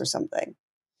 million or something.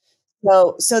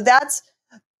 So that's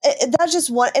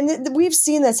just one. And we've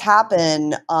seen this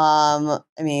happen. I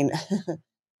mean,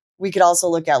 we could also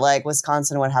look at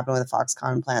Wisconsin, what happened with the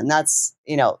Foxconn plant. And that's,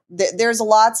 there's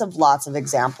lots of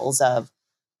examples of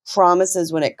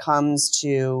promises when it comes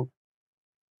to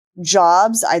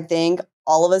jobs. I think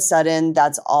all of a sudden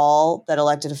that's all that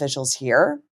elected officials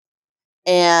hear.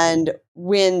 And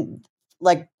when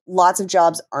like lots of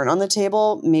jobs aren't on the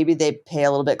table, maybe they pay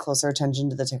a little bit closer attention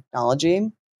to the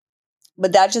technology.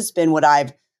 But that's just been what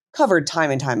I've covered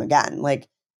time and time again. Like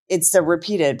it's a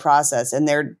repeated process, and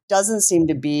there doesn't seem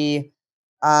to be,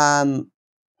 I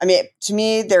mean, to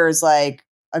me, there's like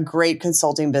a great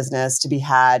consulting business to be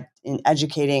had in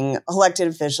educating elected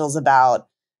officials about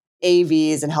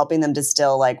AVs and helping them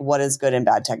distill like what is good and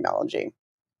bad technology.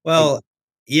 Well,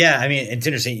 yeah, I mean, it's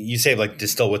interesting. You say like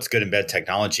distill what's good and bad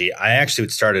technology. I actually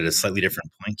would start at a slightly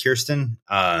different point, Kirsten.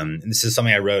 And this is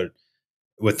something I wrote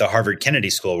with the Harvard Kennedy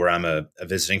School, where I'm a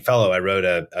visiting fellow. I wrote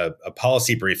a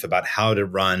policy brief about how to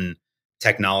run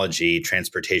technology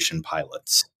transportation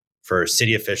pilots for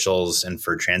city officials and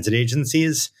for transit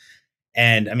agencies.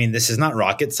 And I mean, this is not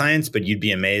rocket science, but you'd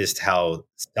be amazed how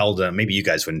seldom, maybe you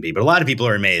guys wouldn't be, but a lot of people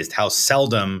are amazed how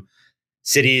seldom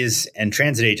cities and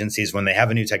transit agencies, when they have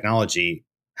a new technology,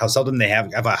 how seldom they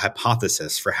have a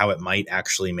hypothesis for how it might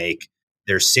actually make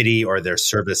their city or their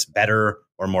service better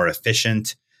or more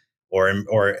efficient,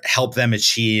 or help them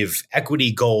achieve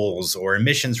equity goals or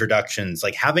emissions reductions.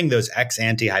 Like having those ex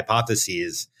ante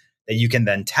hypotheses that you can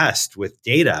then test with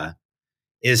data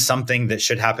is something that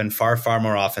should happen far, far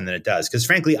more often than it does. Because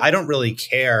frankly, I don't really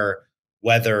care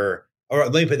whether, or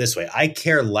let me put it this way, I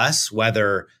care less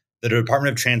whether the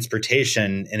Department of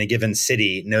Transportation in a given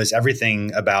city knows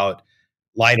everything about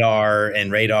LiDAR and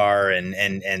radar and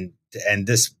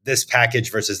this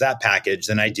package versus that package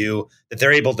than I do that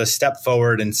they're able to step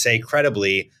forward and say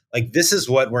credibly, like, this is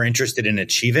what we're interested in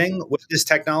achieving with this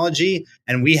technology.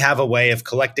 And we have a way of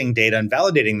collecting data and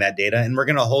validating that data. And we're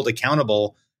going to hold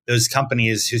accountable those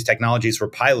companies whose technologies we're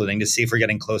piloting to see if we're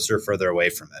getting closer or further away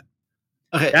from it.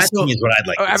 Okay, that to me is what I'd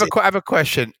like to see. I have a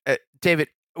question. David,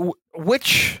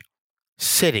 which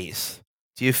cities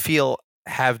do you feel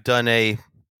have done a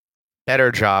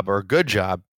better job or a good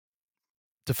job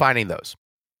defining those?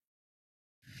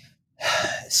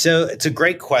 So it's a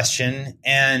great question,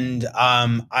 and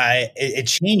it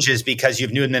changes because you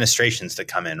have new administrations that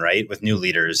come in, right, with new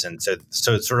leaders, and so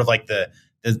it's sort of like the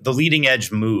leading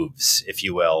edge moves, if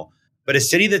you will. But a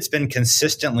city that's been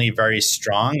consistently very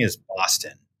strong is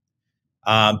Boston.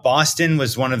 Boston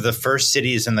was one of the first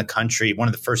cities in the country, one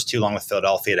of the first two, along with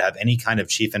Philadelphia, to have any kind of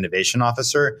chief innovation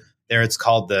officer. There, it's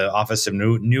called the Office of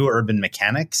New Urban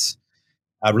Mechanics.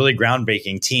 A really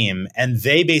groundbreaking team, and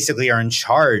they basically are in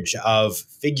charge of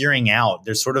figuring out.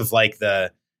 They're sort of like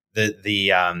the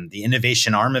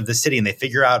innovation arm of the city, and they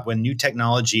figure out when new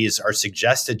technologies are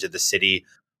suggested to the city,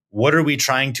 what are we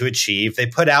trying to achieve? They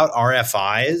put out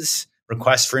RFIs,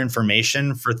 requests for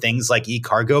information, for things like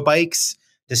e-cargo bikes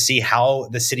to see how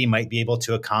the city might be able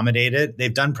to accommodate it.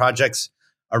 They've done projects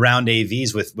around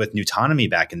AVs with Nutonomy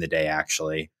back in the day.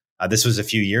 Actually, this was a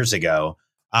few years ago.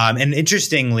 And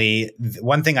interestingly,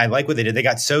 one thing I like what they did, they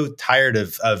got so tired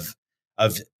of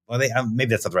well, maybe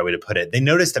that's not the right way to put it. They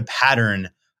noticed a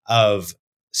pattern of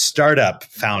startup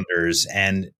founders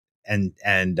and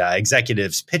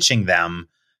executives pitching them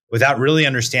without really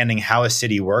understanding how a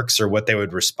city works or what they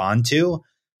would respond to.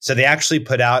 So they actually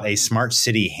put out a smart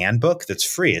city handbook that's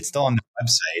free. It's still on the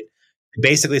website. They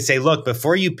basically say, look,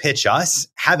 before you pitch us,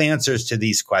 have answers to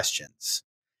these questions.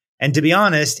 And to be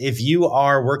honest, if you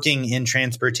are working in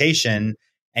transportation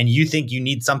and you think you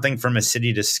need something from a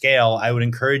city to scale, I would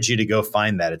encourage you to go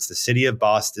find that. It's the City of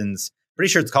Boston's, pretty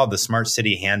sure it's called the Smart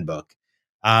City Handbook.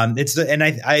 I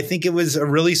think it was a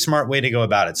really smart way to go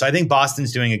about it. So I think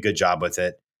Boston's doing a good job with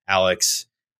it, Alex.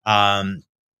 I'd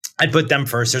put them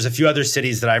first. There's a few other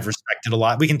cities that I've respected a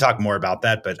lot. We can talk more about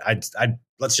that, but I'd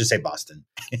let's just say Boston.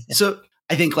 So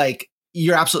I think like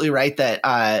you're absolutely right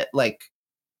that like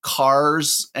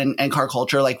cars and car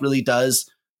culture like really does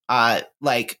define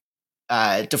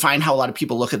how a lot of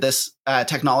people look at this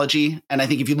technology. And I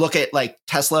think if you look at like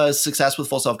Tesla's success with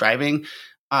full self-driving,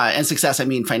 and success, I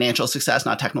mean financial success,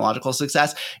 not technological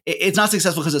success. It's not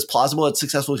successful because it's plausible. It's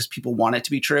successful because people want it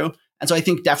to be true. And so I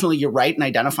think definitely you're right in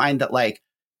identifying that like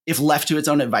if left to its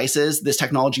own devices, this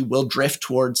technology will drift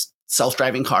towards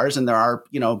self-driving cars. And there are,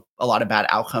 a lot of bad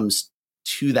outcomes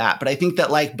to that. But I think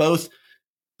that like both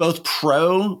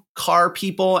pro car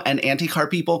people and anti-car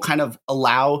people kind of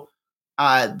allow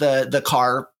the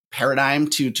car paradigm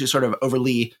to sort of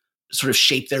overly sort of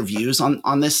shape their views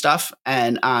on this stuff.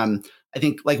 And I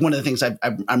think like one of the things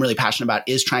I'm really passionate about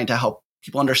is trying to help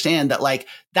people understand that like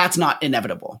that's not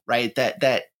inevitable, right?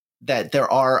 That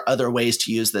there are other ways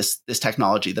to use this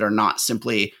technology that are not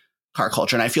simply car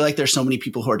culture. And I feel like there's so many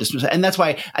people who are dismissive. And that's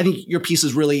why I think your piece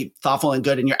is really thoughtful and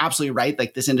good. And you're absolutely right.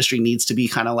 Like this industry needs to be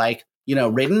kind of like,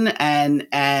 ridden. And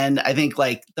I think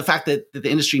like the fact that the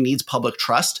industry needs public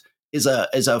trust is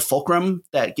a fulcrum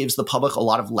that gives the public a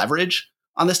lot of leverage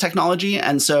on this technology.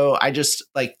 And so I just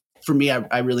like, for me,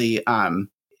 I really,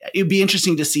 it'd be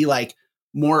interesting to see like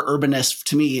more urbanists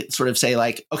to me sort of say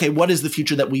like, okay, what is the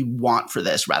future that we want for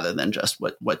this rather than just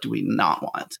what do we not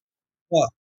want? Well,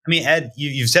 I mean, Ed,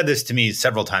 you've said this to me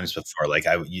several times before. Like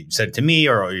you said it to me,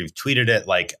 or you've tweeted it.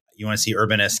 Like you want to see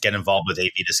urbanists get involved with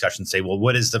AV discussion. Say, well,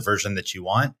 what is the version that you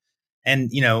want? And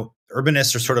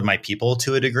urbanists are sort of my people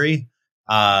to a degree.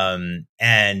 And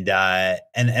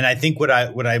I think what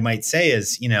I might say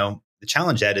is, the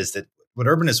challenge, Ed, is that what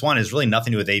urbanists want is really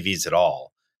nothing to do with AVs at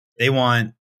all. They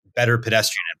want better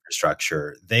pedestrian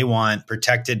infrastructure. They want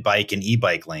protected bike and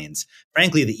e-bike lanes.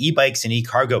 Frankly, the e-bikes and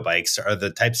e-cargo bikes are the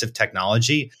types of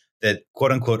technology that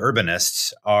quote unquote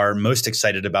urbanists are most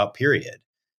excited about, period.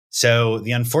 So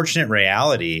the unfortunate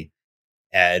reality,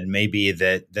 Ed, may be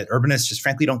that urbanists just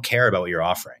frankly don't care about what you're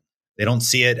offering. They don't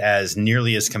see it as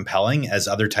nearly as compelling as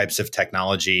other types of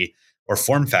technology or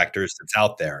form factors that's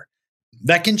out there.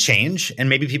 That can change, and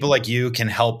maybe people like you can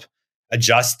help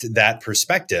adjust that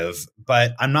perspective,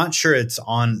 but I'm not sure it's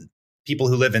on people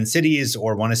who live in cities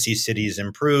or want to see cities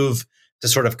improve to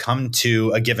sort of come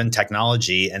to a given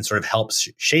technology and sort of help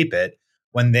shape it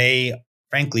when they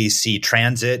frankly see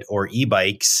transit or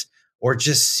e-bikes or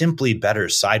just simply better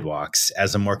sidewalks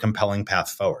as a more compelling path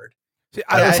forward.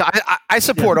 I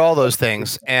support all those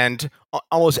things, and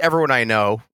almost everyone I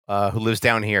know who lives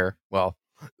down here, well,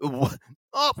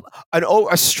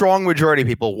 a strong majority of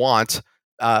people want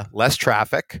less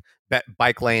traffic,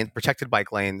 bike lanes, protected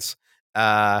bike lanes,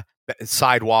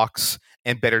 sidewalks,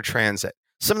 and better transit.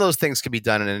 Some of those things can be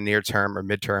done in a near term or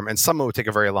midterm, and some would take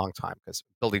a very long time because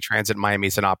building transit in Miami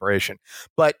is an operation.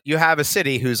 But you have a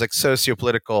city whose like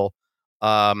sociopolitical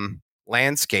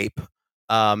landscape.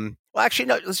 Well, actually,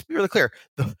 no. Let's be really clear.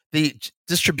 The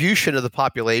distribution of the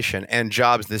population and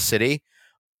jobs in the city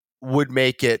would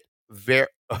make it a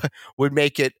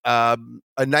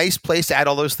nice place to add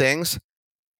all those things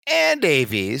and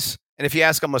AVs. And if you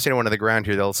ask almost anyone on the ground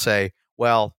here, they'll say,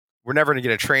 "Well, we're never going to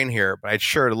get a train here, but I'd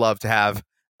sure love to have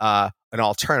an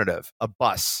alternative, a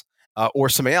bus or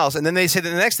something else." And then they say that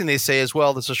the next thing they say is,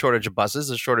 "Well, there's a shortage of buses,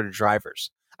 there's a shortage of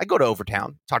drivers." I go to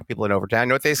Overtown, talk to people in Overtown. You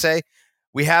know what they say?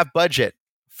 We have budget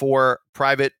for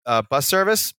private bus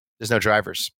service. There's no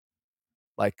drivers.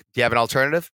 Like, do you have an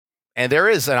alternative? And there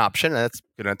is an option, and that's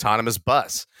an autonomous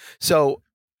bus. So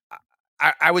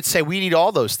I would say we need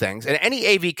all those things. And any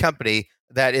AV company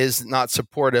that is not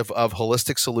supportive of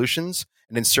holistic solutions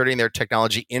and inserting their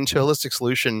technology into a holistic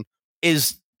solution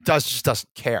just doesn't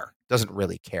care, doesn't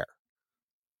really care.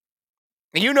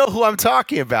 And you know who I'm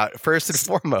talking about, first and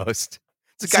foremost.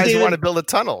 It's the guys who want to build the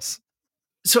tunnels.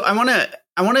 So I want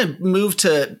to move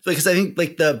to, because I think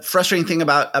like the frustrating thing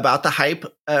about the hype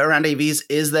around AVs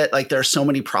is that like there are so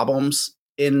many problems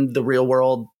in the real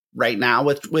world right now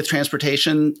with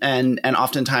transportation, and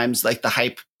oftentimes like the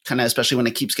hype kind of, especially when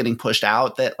it keeps getting pushed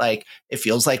out, that like it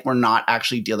feels like we're not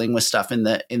actually dealing with stuff in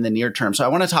the near term. So I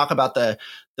want to talk about the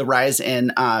rise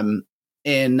in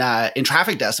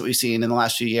traffic deaths that we've seen in the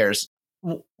last few years.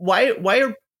 Why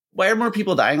are more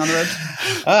people dying on the roads?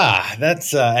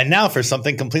 That's and now for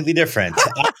something completely different.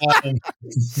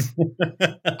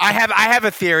 I have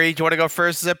a theory. Do you want to go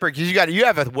first, Zipper? Because you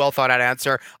have a well thought out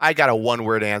answer. I got a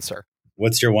one-word answer.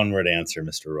 What's your one-word answer,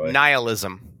 Mr. Roy?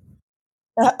 Nihilism.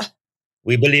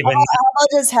 We believe in. How about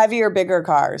just heavier, bigger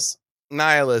cars?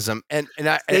 Nihilism.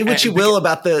 Say what you will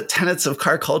about the tenets of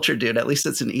car culture, dude. At least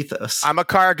it's an ethos. I'm a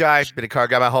car guy. Been a car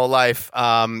guy my whole life.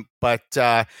 But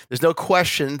there's no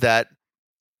question that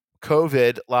since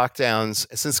COVID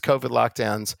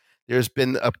lockdowns, there's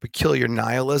been a peculiar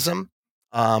nihilism,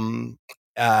 and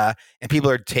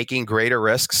people are taking greater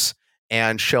risks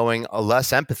and showing a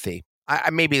less empathy.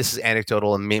 Maybe this is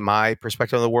anecdotal in my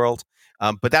perspective of the world,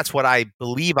 but that's what I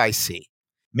believe I see.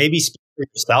 Maybe speak for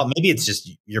yourself. Maybe it's just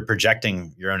you're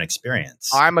projecting your own experience.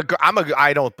 I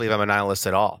don't believe I'm a nihilist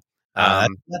at all.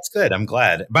 That's good. I'm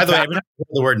glad. By the way, every time I hear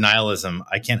the word nihilism,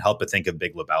 I can't help but think of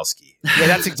Big Lebowski. Yeah,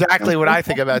 that's exactly what I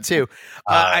think about too.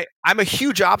 I'm a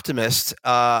huge optimist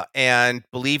and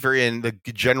believer in the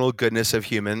general goodness of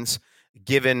humans,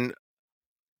 given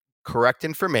correct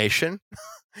information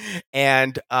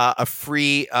and a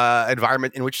free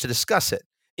environment in which to discuss it.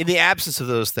 In the absence of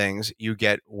those things, you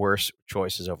get worse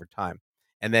choices over time.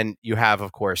 And then you have,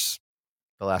 of course,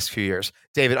 the last few years.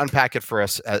 David, unpack it for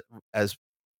us as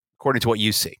according to what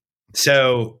you see.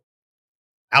 So,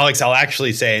 Alex, I'll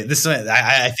actually say this.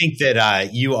 I think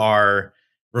that you are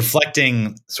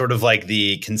reflecting sort of like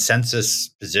the consensus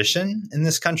position in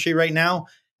this country right now.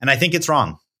 And I think it's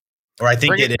wrong, or I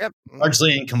think it is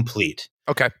largely incomplete.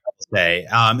 Okay. Say.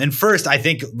 And first, I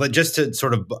think, but just to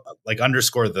sort of like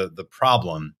underscore the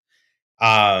problem,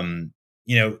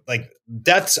 like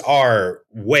deaths are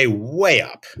way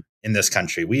up in this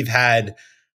country. We had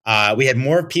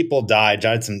more people die.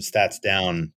 Jotted some stats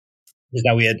down. Is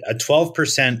that we had a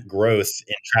 12% growth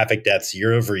in traffic deaths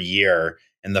year over year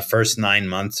in the first 9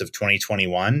 months of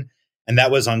 2021. And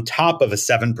that was on top of a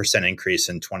 7% increase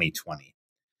in 2020.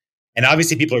 And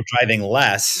obviously people are driving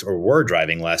less or were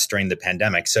driving less during the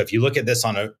pandemic. So if you look at this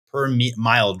on a per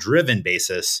mile driven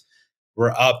basis,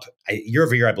 we're up year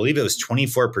over year. I believe it was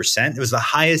 24%. It was the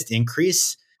highest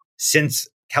increase since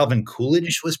Calvin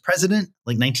Coolidge was president,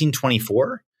 like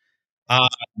 1924.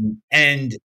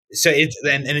 And so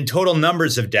and in total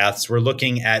numbers of deaths, we're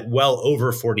looking at well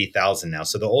over 40,000 now.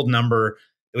 So the old number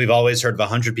that we've always heard of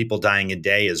 100 people dying a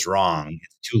day is wrong.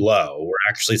 It's too low. We're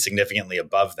actually significantly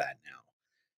above that now.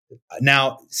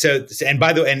 And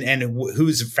by the way, and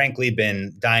who's frankly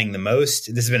been dying the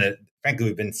most? This has been frankly,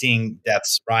 we've been seeing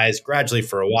deaths rise gradually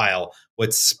for a while.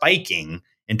 What's spiking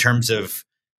in terms of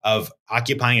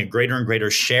occupying a greater and greater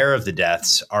share of the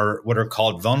deaths are what are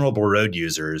called vulnerable road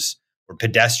users, or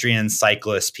pedestrians,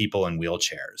 cyclists, people in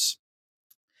wheelchairs.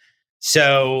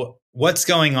 So what's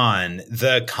going on?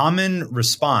 The common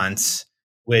response,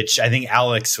 which I think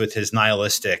Alex, with his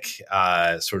nihilistic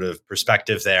sort of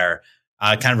perspective there,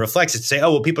 kind of reflects it, to say,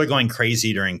 oh, well, people are going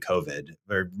crazy during COVID.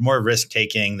 They're more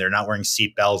risk-taking. They're not wearing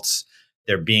seatbelts.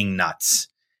 They're being nuts.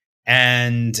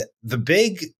 And the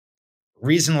big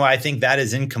reason why I think that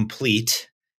is incomplete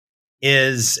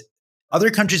is other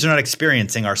countries are not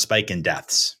experiencing our spike in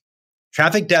deaths.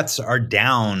 Traffic deaths are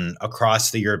down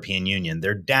across the European Union.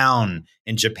 They're down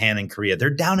in Japan and Korea. They're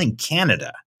down in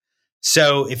Canada.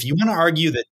 So if you want to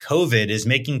argue that COVID is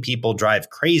making people drive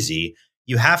crazy,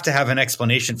 you have to have an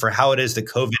explanation for how it is that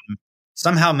COVID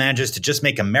somehow manages to just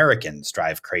make Americans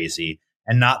drive crazy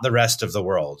and not the rest of the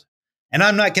world. And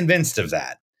I'm not convinced of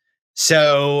that.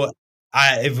 So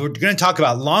if we're going to talk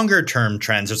about longer term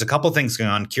trends, there's a couple things going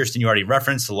on. Kirsten, you already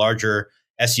referenced the larger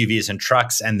SUVs and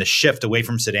trucks and the shift away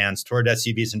from sedans toward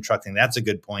SUVs and trucking. That's a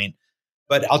good point.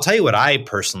 But I'll tell you what I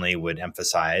personally would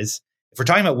emphasize. If we're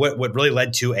talking about what really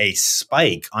led to a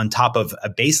spike on top of a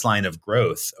baseline of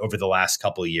growth over the last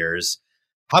couple of years,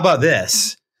 how about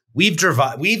this? We've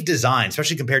designed,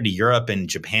 especially compared to Europe and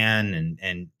Japan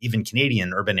and even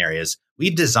Canadian urban areas,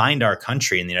 we've designed our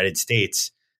country in the United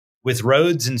States with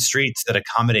roads and streets that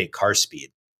accommodate car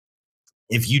speed.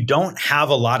 If you don't have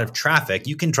a lot of traffic,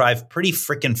 you can drive pretty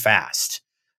freaking fast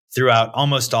throughout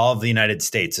almost all of the United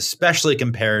States, especially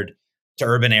compared to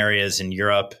urban areas in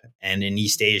Europe and in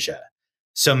East Asia.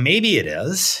 So maybe it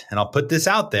is, and I'll put this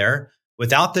out there,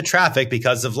 without the traffic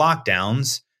because of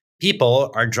lockdowns, people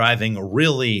are driving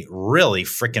really, really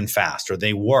freaking fast, or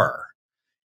they were.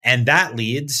 And that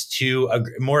leads to a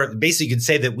more, basically you could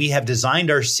say that we have designed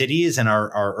our cities and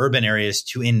our urban areas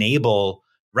to enable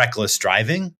reckless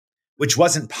driving, which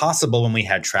wasn't possible when we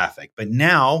had traffic. But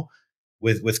now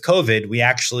with COVID, we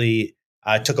actually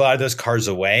took a lot of those cars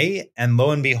away. And lo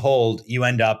and behold, you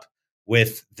end up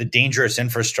with the dangerous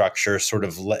infrastructure sort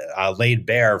of laid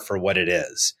bare for what it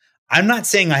is. I'm not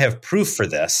saying I have proof for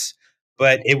this,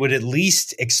 but it would at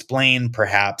least explain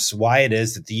perhaps why it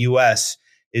is that the US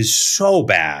is so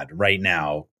bad right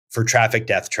now for traffic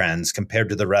death trends compared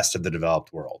to the rest of the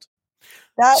developed world.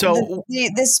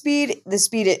 The speed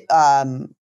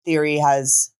theory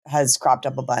has cropped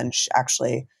up a bunch,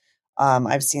 actually.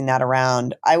 I've seen that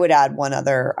around. I would add one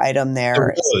other item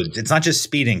there. It's not just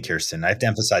speeding, Kirsten. I have to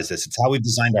emphasize this. It's how we've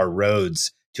designed our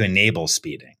roads to enable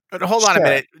speeding. But hold on a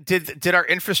minute. Did our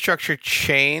infrastructure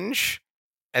change?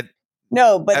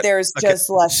 No, but there's just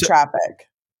less traffic.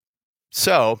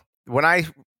 So when I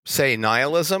say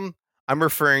nihilism, I'm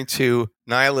referring to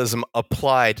nihilism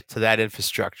applied to that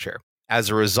infrastructure as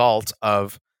a result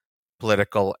of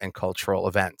political and cultural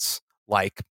events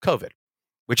like COVID,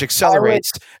 which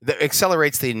accelerates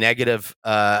the negative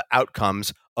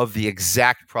outcomes of the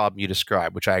exact problem you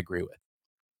described, which I agree with.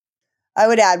 I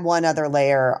would add one other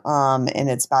layer, and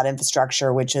it's about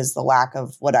infrastructure, which is the lack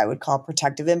of what I would call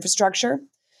protective infrastructure.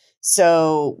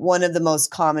 So one of the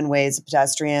most common ways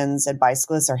pedestrians and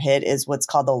bicyclists are hit is what's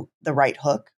called the right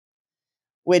hook,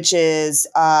 which is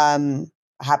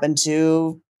happened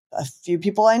to a few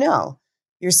people I know.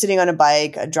 You're sitting on a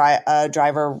bike, a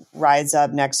driver rides up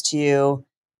next to you,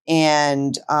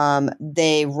 and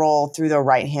they roll through the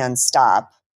right-hand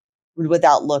stop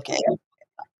without looking.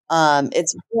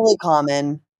 It's really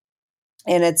common,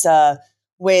 and it's a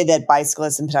way that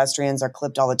bicyclists and pedestrians are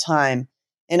clipped all the time.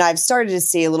 And I've started to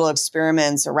see little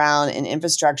experiments around in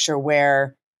infrastructure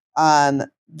where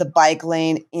the bike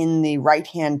lane in the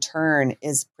right-hand turn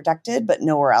is protected, but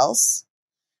nowhere else,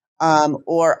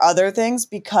 or other things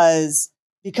because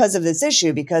of this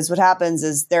issue. Because what happens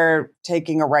is they're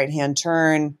taking a right-hand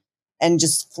turn and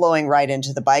just flowing right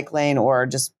into the bike lane, or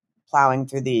just plowing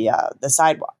through the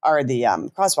sidewalk or the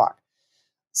crosswalk.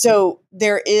 So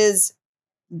there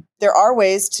are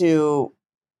ways to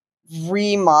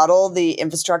remodel the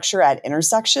infrastructure at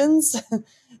intersections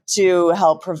to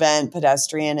help prevent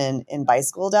pedestrian and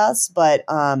bicycle deaths. But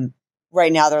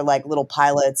right now they're like little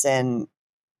pilots, and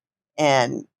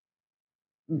they're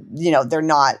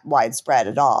not widespread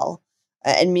at all.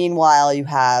 And meanwhile, you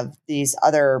have these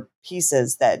other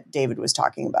pieces that David was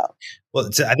talking about. Well,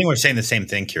 I think we're saying the same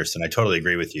thing, Kirsten. I totally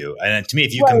agree with you. And to me,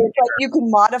 if you you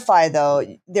can modify, though,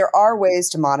 there are ways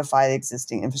to modify the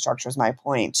existing infrastructure, is my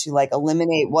point, to like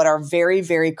eliminate what are very,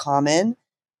 very common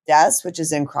deaths, which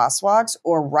is in crosswalks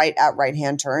or right at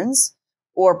right-hand turns,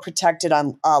 or protected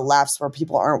on lefts where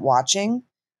people aren't watching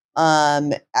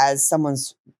as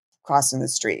someone's crossing the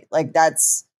street. Like that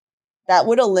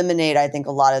would eliminate, I think,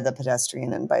 a lot of the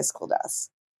pedestrian and bicycle deaths.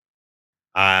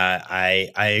 I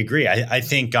agree. I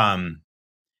think, and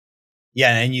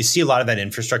you see a lot of that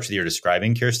infrastructure that you're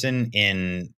describing, Kirsten,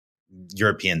 in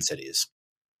European cities.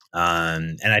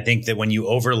 And I think that when you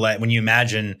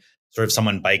imagine sort of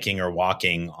someone biking or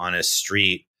walking on a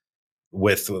street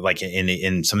with like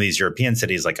in some of these European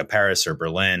cities, like a Paris or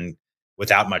Berlin,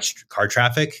 without much car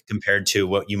traffic compared to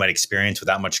what you might experience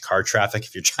without much car traffic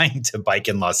if you're trying to bike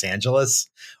in Los Angeles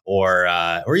or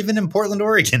even in Portland,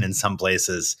 Oregon, in some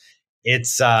places.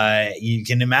 It's you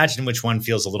can imagine which one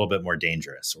feels a little bit more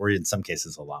dangerous, or in some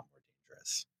cases a lot more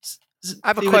dangerous. I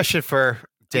have a question for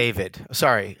David.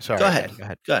 Sorry. Go ahead,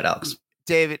 Alex.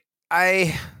 David,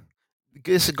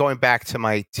 this is going back to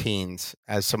my teens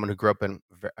as someone who grew up in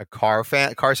a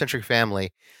car-centric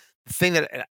family. The thing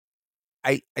that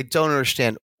I don't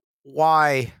understand,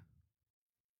 why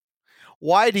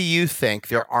do you think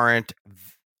there aren't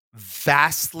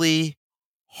vastly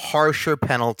harsher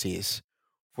penalties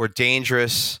for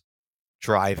dangerous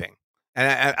driving?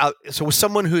 And so with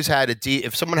someone who's had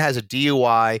if someone has a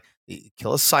DUI,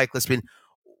 kill a cyclist, I mean,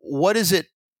 what is it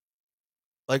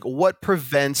like? What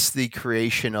prevents the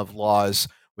creation of laws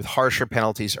with harsher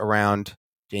penalties around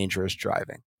dangerous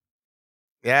driving?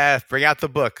 Yeah, bring out the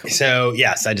book. So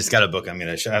yes, I just got a book. I'm going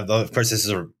to show. Of course, this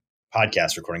is a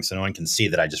podcast recording, so no one can see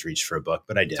that I just reached for a book,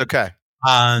 but I did. It's okay.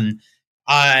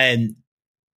 I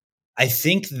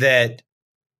think that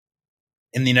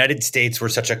in the United States, we're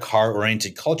such a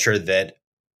car-oriented culture that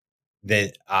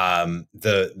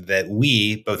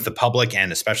we, both the public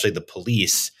and especially the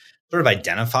police, sort of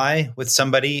identify with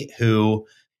somebody who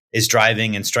is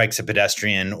driving and strikes a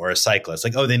pedestrian or a cyclist.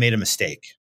 Like, oh, they made a mistake.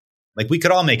 Like, we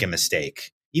could all make a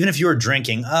mistake. Even if you were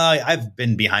drinking, I've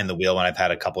been behind the wheel when I've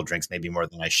had a couple drinks, maybe more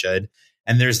than I should.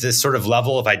 And there's this sort of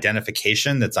level of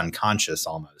identification that's unconscious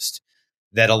almost,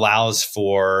 that allows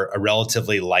for a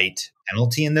relatively light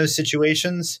penalty in those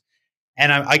situations.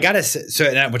 And I got to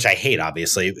say, which I hate,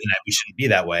 obviously, and we shouldn't be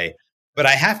that way. But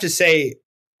I have to say,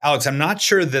 Alex, I'm not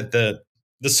sure that the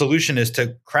solution is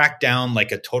to crack down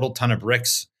like a total ton of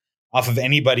bricks off of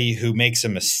anybody who makes a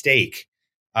mistake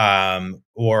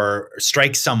or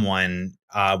strikes someone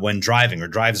when driving or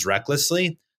drives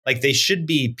recklessly. Like, they should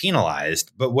be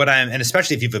penalized. But and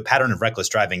especially if you have a pattern of reckless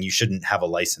driving, you shouldn't have a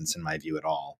license, in my view, at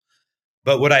all.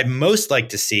 But what I'd most like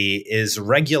to see is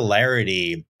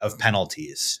regularity of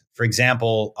penalties. For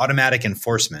example, automatic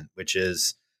enforcement, which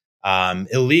is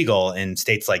illegal in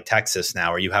states like Texas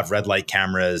now, where you have red light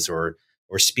cameras or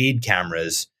speed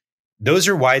cameras. Those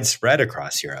are widespread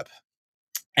across Europe.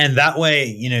 And that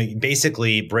way,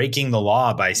 basically breaking the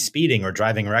law by speeding or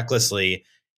driving recklessly,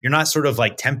 you're not sort of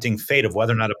like tempting fate of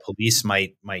whether or not a police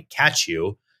might catch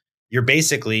you. You're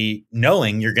basically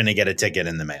knowing you're going to get a ticket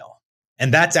in the mail.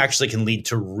 And that actually can lead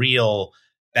to real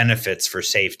benefits for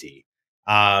safety.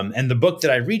 And the book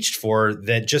that I reached for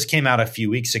that just came out a few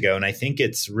weeks ago, and I think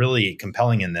it's really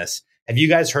compelling in this. Have you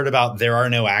guys heard about There Are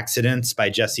No Accidents by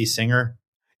Jessie Singer?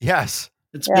 Yes.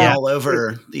 It's been all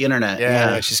over the internet.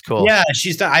 Yeah, she's cool. Yeah,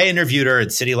 I interviewed her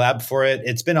at City Lab for it.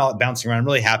 It's been all bouncing around. I'm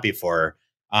really happy for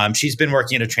her. She's been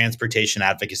working at a transportation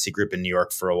advocacy group in New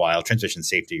York for a while, transportation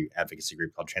safety advocacy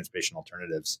group called Transportation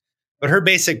Alternatives. But her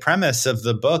basic premise of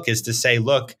the book is to say,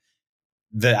 look,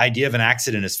 the idea of an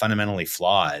accident is fundamentally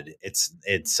flawed. It's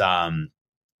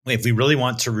if we really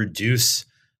want to reduce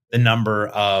the number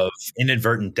of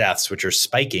inadvertent deaths, which are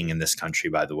spiking in this country,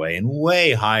 by the way, and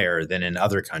way higher than in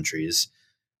other countries,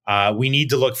 we need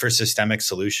to look for systemic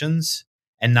solutions.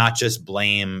 and not just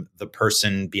blame the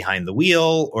person behind the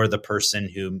wheel or the person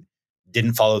who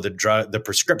didn't follow the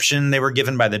prescription they were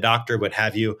given by the doctor, what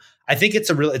have you. I think it's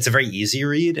a very easy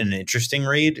read and an interesting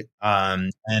read.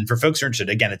 And for folks who are interested,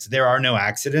 again, it's There Are No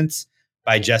Accidents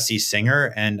by Jesse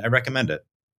Singer, and I recommend it.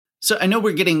 So I know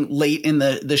we're getting late in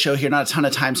the show here, not a ton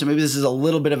of time. So maybe this is a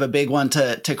little bit of a big one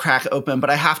to crack open, but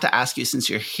I have to ask you since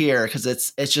you're here, because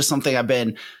it's just something I've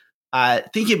been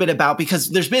thinking a bit about, because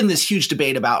there's been this huge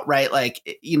debate about, right, like,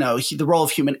 the role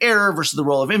of human error versus the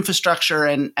role of infrastructure.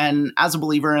 And as a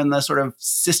believer in the sort of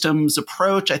systems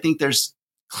approach, I think there's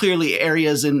clearly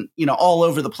areas in, all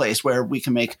over the place where we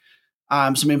can make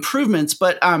some improvements.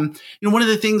 But, one of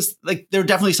the things, like, there are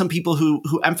definitely some people who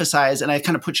emphasize, and I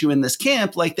kind of put you in this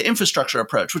camp, like the infrastructure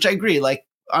approach, which I agree, like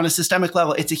on a systemic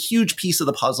level, it's a huge piece of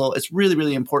the puzzle. It's really,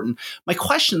 really important. My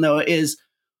question, though, is,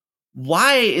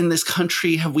 why in this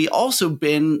country have we also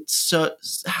been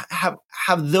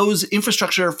have those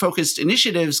infrastructure focused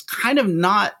initiatives kind of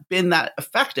not been that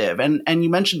effective? And you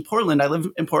mentioned Portland. I live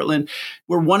in Portland.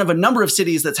 We're one of a number of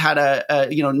cities that's had a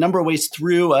number of ways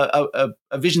through a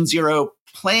Vision Zero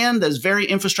plan that's very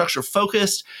infrastructure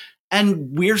focused,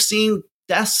 and we're seeing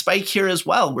death spike here as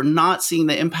well. We're not seeing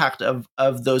the impact of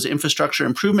those infrastructure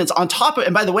improvements on top of,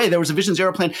 and by the way, there was a Vision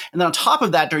Zero plan. And then on top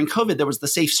of that, during COVID, there was the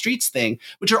Safe Streets thing,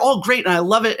 which are all great. And I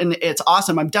love it. And it's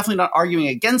awesome. I'm definitely not arguing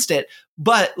against it.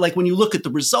 But like, when you look at the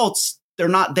results, they're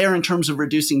not there in terms of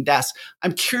reducing deaths.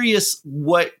 I'm curious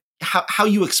how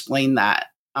you explain that.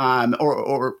 How do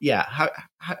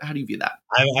you view that?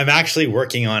 I'm actually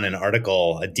working on an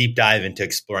article, a deep dive into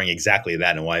exploring exactly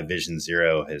that and why Vision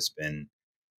Zero has been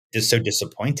just so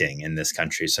disappointing in this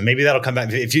country. So maybe that'll come back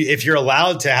if you're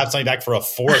allowed to have something back for a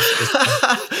fourth.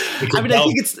 I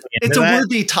think it's a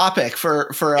worthy topic for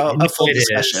a full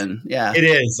discussion. Yeah, it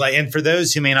is. Like, and for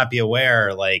those who may not be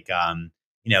aware, like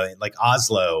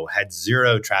Oslo had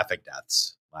 0 traffic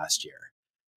deaths last year,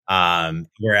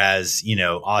 whereas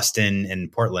Austin and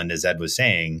Portland, as Ed was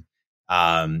saying,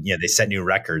 they set new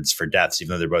records for deaths,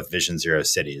 even though they're both Vision Zero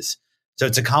cities. So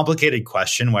it's a complicated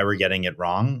question why we're getting it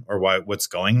wrong or what's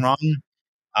going wrong.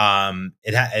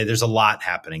 There's a lot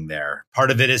happening there.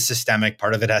 Part of it is systemic.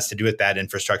 Part of it has to do with bad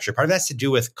infrastructure. Part of it has to do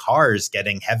with cars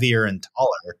getting heavier and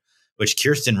taller, which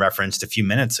Kirsten referenced a few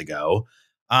minutes ago.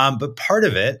 But part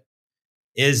of it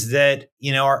is that,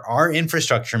 our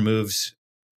infrastructure moves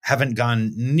haven't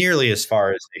gone nearly as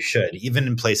far as they should, even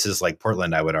in places like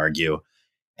Portland, I would argue.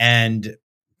 And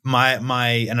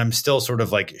and I'm still sort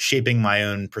of like shaping my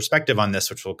own perspective on this,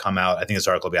 which will come out. I think this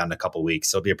article will be out in a couple of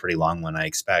weeks. It'll be a pretty long one, I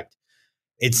expect.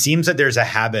 It seems that there's a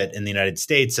habit in the United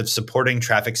States of supporting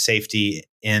traffic safety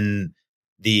in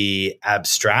the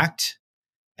abstract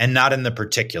and not in the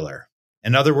particular.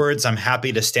 In other words, I'm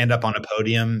happy to stand up on a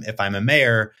podium if I'm a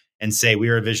mayor and say we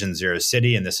are a Vision Zero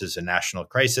city and this is a national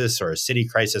crisis or a city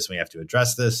crisis and we have to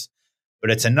address this. But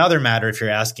it's another matter if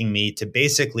you're asking me to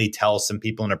basically tell some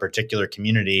people in a particular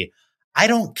community, I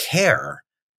don't care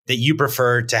that you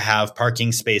prefer to have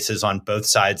parking spaces on both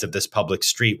sides of this public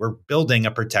street. We're building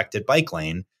a protected bike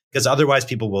lane because otherwise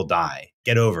people will die.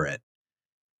 Get over it.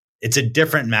 It's a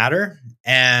different matter.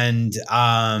 And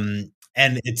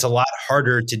it's a lot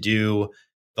harder to do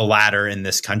the latter in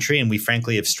this country. And we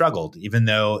frankly have struggled, even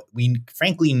though we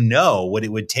frankly know what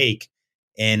it would take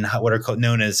in what are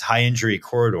known as high injury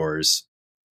corridors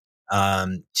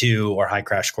or high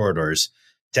crash corridors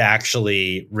to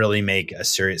actually really make a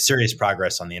serious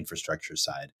progress on the infrastructure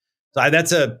side. So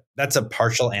that's a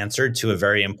partial answer to a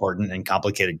very important and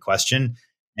complicated question.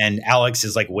 And Alex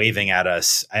is like waving at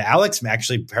us. Alex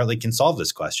actually apparently can solve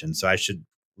this question. So I should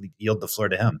yield the floor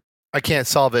to him. I can't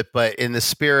solve it, but in the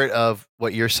spirit of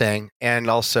what you're saying, and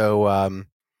also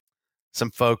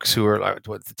some folks who are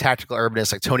the tactical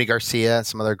urbanists like Tony Garcia and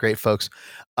some other great folks,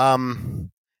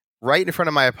 right in front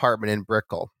of my apartment in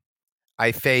Brickell,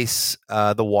 I face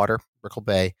the water, Brickell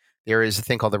Bay. There is a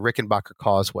thing called the Rickenbacker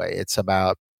Causeway. It's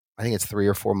about, I think it's 3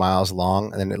 or 4 miles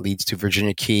long, and then it leads to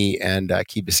Virginia Key and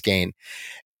Key Biscayne.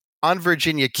 On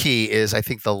Virginia Key is, I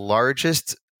think, the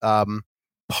largest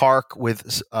park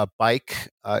with bike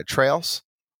trails,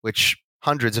 which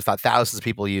hundreds, if not thousands of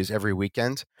people use every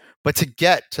weekend. But to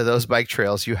get to those bike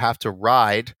trails, you have to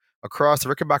ride across the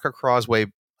Rickenbacker Causeway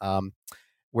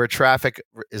where traffic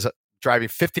is driving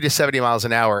 50 to 70 miles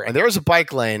an hour. And there is a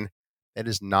bike lane that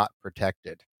is not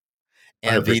protected.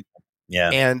 And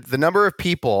and the number of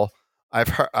people I've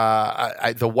heard,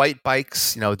 the white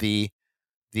bikes, the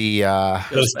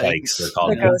ghost bikes, they're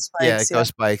called.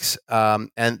 Ghost bikes. And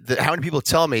how many people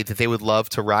tell me that they would love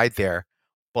to ride there,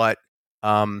 but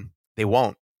they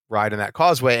won't ride on that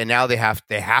causeway, and now they have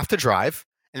to drive,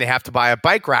 and they have to buy a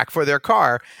bike rack for their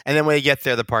car. And then when they get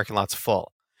there, the parking lot's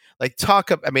full. Like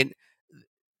talk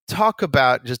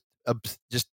about just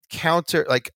counter,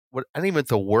 like what, I don't even know what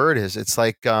the word is. It's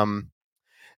like a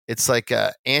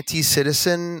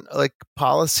anti-citizen like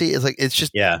policy. It's like, it's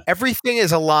just, everything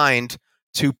is aligned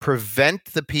to prevent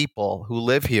the people who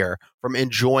live here from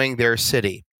enjoying their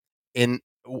city in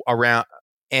that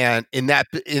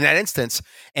instance.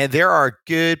 And there are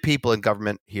good people in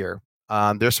government here.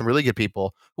 There's some really good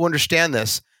people who understand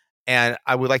this, and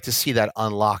I would like to see that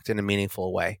unlocked in a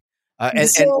meaningful way. And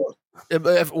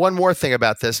one more thing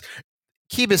about this,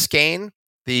 Key Biscayne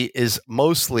is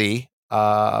mostly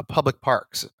public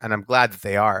parks, and I'm glad that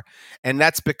they are. And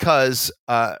that's because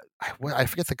I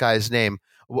forget the guy's name.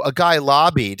 A guy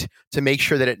lobbied to make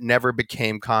sure that it never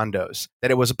became condos,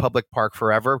 that it was a public park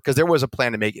forever, because there was a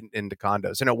plan to make it into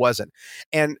condos, and it wasn't.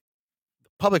 And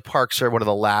public parks are one of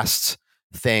the last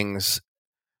things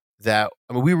that,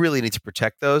 I mean, we really need to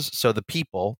protect those so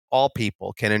all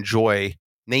people can enjoy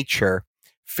nature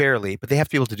fairly, but they have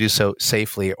to be able to do so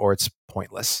safely, or it's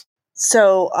pointless.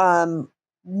 So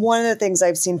one of the things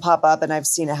I've seen pop up, and I've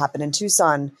seen it happen in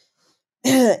Tucson,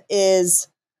 is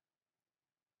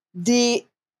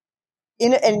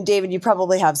and David, you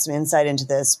probably have some insight into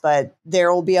this, but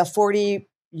there will be a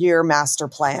 40-year master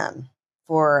plan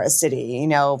for a city,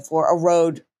 for a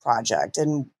road project.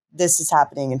 And this is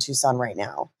happening in Tucson right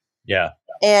now. Yeah.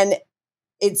 And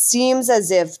it seems as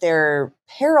if they're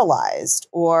paralyzed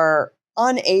or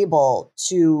unable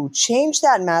to change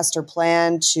that master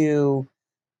plan to,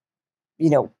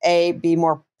 be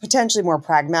potentially more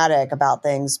pragmatic about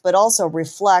things, but also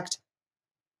reflect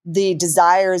the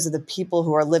desires of the people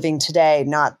who are living today,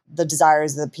 not the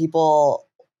desires of the people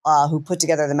who put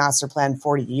together the master plan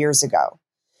 40 years ago.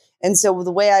 And so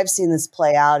the way I've seen this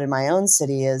play out in my own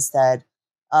city is that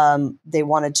they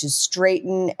wanted to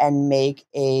straighten and make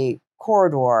a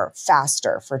corridor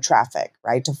faster for traffic,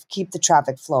 right? To keep the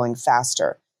traffic flowing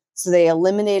faster. So they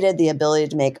eliminated the ability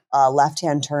to make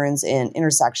left-hand turns in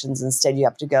intersections. Instead, you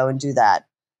have to go and do that.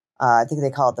 I think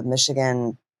they call it the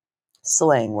Michigan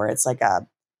sling, where it's like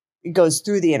it goes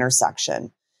through the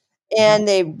intersection. And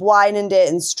they widened it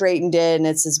and straightened it, and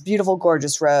it's this beautiful,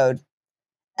 gorgeous road.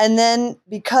 And then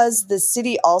because the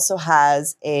city also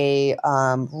has a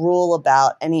rule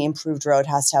about any improved road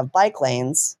has to have bike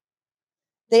lanes,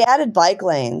 they added bike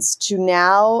lanes to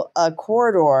now a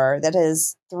corridor that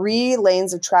has 3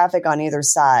 lanes of traffic on either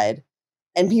side,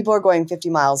 and people are going 50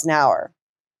 miles an hour.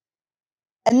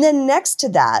 And then next to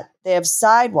that, they have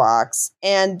sidewalks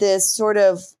and this sort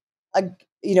of,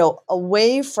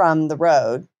 away from the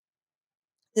road,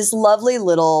 this lovely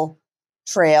little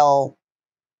trail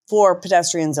for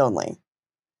pedestrians only.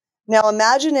 Now,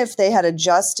 imagine if they had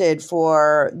adjusted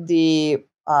for the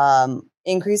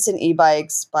increase in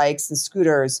e-bikes, bikes, and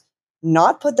scooters,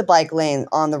 not put the bike lane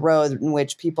on the road in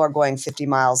which people are going 50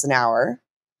 miles an hour,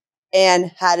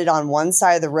 and had it on one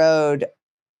side of the road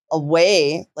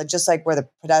away, just like where the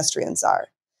pedestrians are.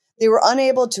 They were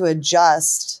unable to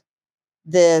adjust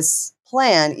this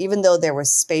plan, even though there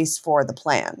was space for the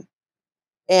plan.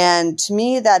 And to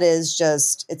me, that is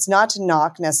just, it's not to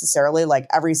knock necessarily like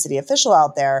every city official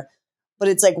out there, but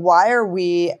it's like, why are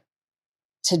we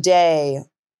today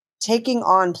taking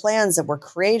on plans that were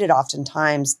created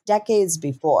oftentimes decades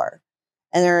before,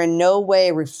 and they're in no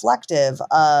way reflective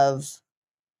of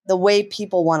the way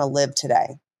people want to live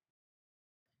today?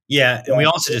 Yeah. And we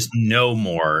also just know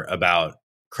more about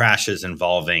crashes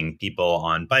involving people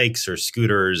on bikes or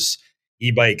scooters,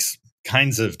 e-bikes,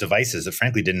 kinds of devices that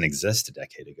frankly didn't exist a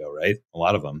decade ago, right? A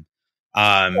lot of them.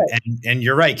 Right. And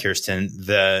you're right, Kirsten,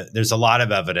 there's a lot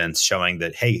of evidence showing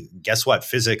that, hey, guess what?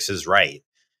 Physics is right.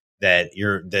 That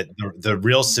the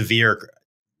real severe,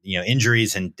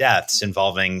 injuries and deaths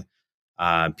involving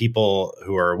people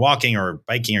who are walking or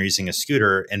biking or using a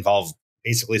scooter involve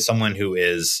basically someone who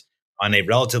is on a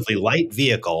relatively light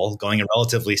vehicle going at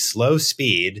relatively slow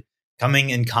speed,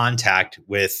 coming in contact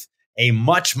with a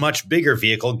much, much bigger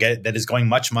vehicle that is going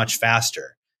much, much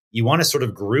faster. You want to sort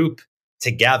of group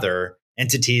together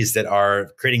entities that are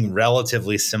creating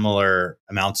relatively similar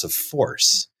amounts of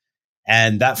force.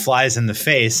 And that flies in the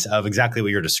face of exactly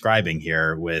what you're describing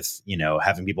here with,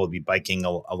 having people be biking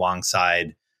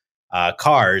alongside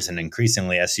cars and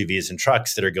increasingly SUVs and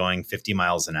trucks that are going 50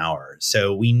 miles an hour.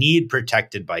 So we need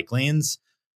protected bike lanes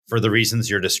for the reasons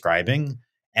you're describing.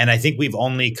 And I think we've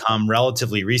only come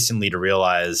relatively recently to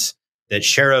realize that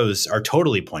sharrows are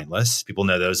totally pointless. People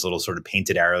know those little sort of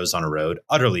painted arrows on a road,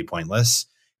 utterly pointless.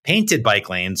 Painted bike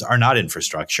lanes are not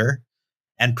infrastructure.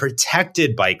 And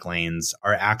protected bike lanes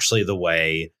are actually the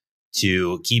way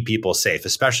to keep people safe,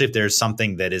 especially if there's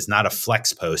something that is not a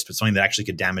flex post, but something that actually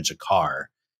could damage a car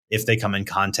if they come in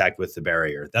contact with the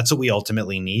barrier. That's what we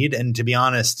ultimately need. And to be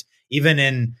honest, even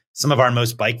in some of our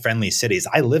most bike-friendly cities,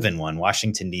 I live in one,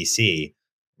 Washington, D.C.,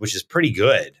 which is pretty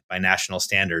good by national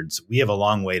standards. We have a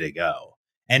long way to go.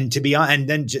 And to be honest, and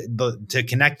then to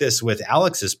connect this with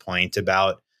Alex's point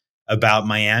about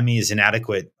Miami's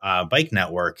inadequate bike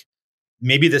network,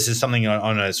 maybe this is something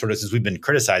on a sort of, since we've been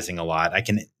criticizing a lot, I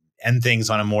can end things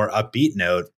on a more upbeat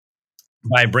note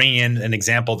by bringing in an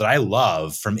example that I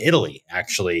love from Italy,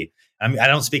 actually. I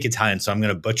don't speak Italian, so I'm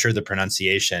going to butcher the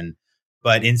pronunciation.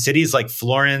 But in cities like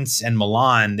Florence and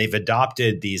Milan, they've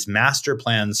adopted these master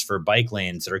plans for bike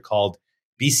lanes that are called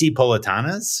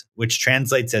bicipolitanas, which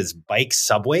translates as bike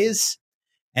subways.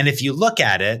 And if you look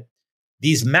at it,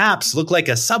 these maps look like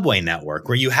a subway network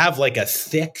where you have like a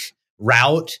thick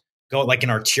route, like an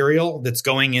arterial that's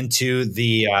going into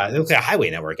the, it looks like a highway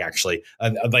network, actually,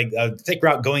 like a thick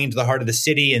route going into the heart of the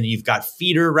city. And you've got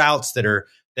feeder routes that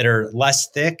are less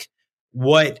thick.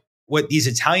 What these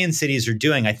Italian cities are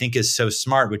doing, I think, is so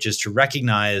smart, which is to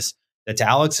recognize that, to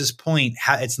Alex's point,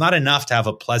 it's not enough to have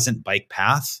a pleasant bike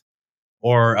path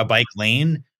or a bike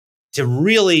lane. To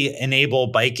really enable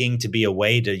biking to be a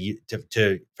way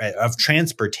of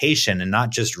transportation and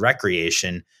not just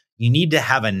recreation, you need to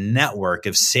have a network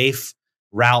of safe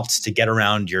routes to get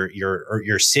around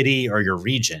your city or your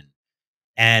region.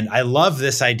 And I love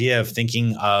this idea of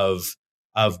thinking of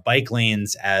bike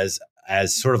lanes as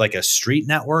sort of like a street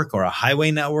network or a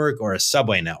highway network or a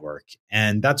subway network.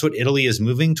 And that's what Italy is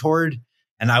moving toward.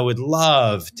 And I would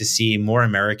love to see more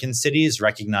American cities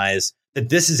recognize that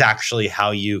this is actually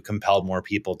how you compel more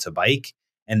people to bike,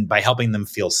 and by helping them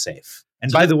feel safe.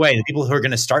 And by the way, the people who are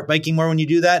going to start biking more when you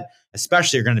do that,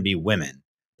 especially, are going to be women.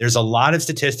 There's a lot of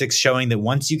statistics showing that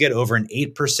once you get over an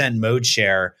 8% mode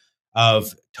share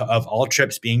of all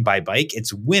trips being by bike,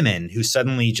 it's women who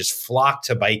suddenly just flock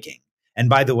to biking. And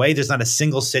by the way, there's not a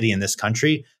single city in this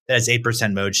country that has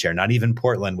 8% mode share, not even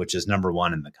Portland, which is number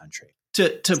one in the country.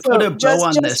 To put a bow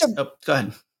on this, go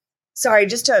ahead. Sorry,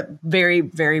 just to very,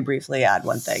 very briefly add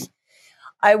one thing.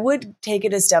 I would take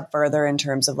it a step further in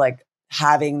terms of like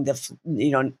having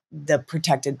the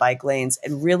protected bike lanes,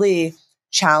 and really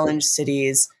challenge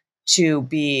cities to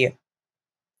be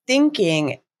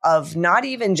thinking of not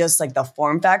even just like the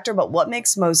form factor, but what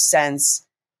makes most sense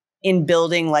in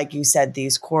building, like you said,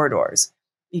 these corridors.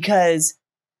 Because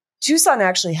Tucson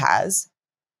actually has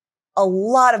a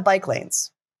lot of bike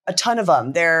lanes. A ton of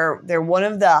them. They're one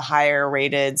of the higher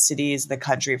rated cities in the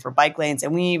country for bike lanes.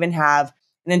 And we even have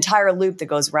an entire loop that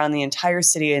goes around the entire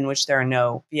city in which there are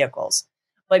no vehicles.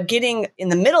 But getting in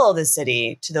the middle of the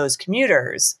city to those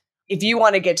commuters, if you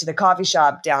want to get to the coffee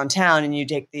shop downtown and you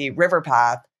take the river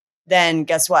path, then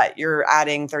guess what? You're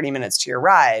adding 30 minutes to your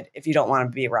ride if you don't want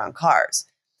to be around cars.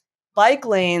 Bike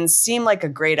lanes seem like a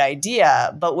great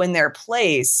idea, but when they're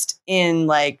placed in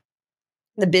like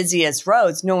the busiest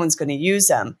roads, no one's going to use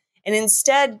them. And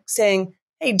instead saying,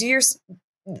 hey,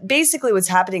 basically what's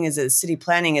happening is that city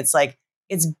planning, it's like,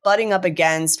 it's butting up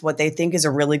against what they think is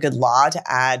a really good law to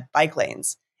add bike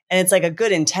lanes. And it's like a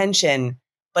good intention,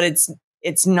 but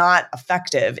it's not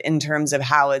effective in terms of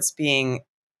how it's being,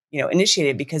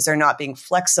 initiated, because they're not being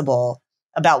flexible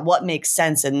about what makes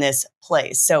sense in this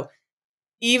place. So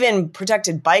even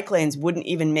protected bike lanes wouldn't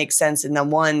even make sense in the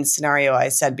one scenario I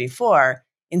said before.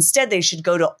 Instead, they should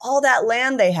go to all that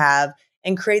land they have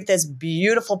and create this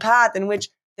beautiful path in which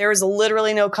there is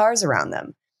literally no cars around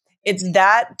them. It's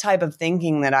that type of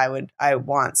thinking that I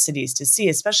want cities to see,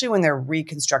 especially when they're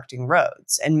reconstructing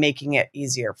roads and making it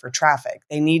easier for traffic.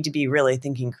 They need to be really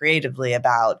thinking creatively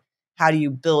about how do you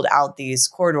build out these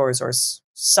corridors or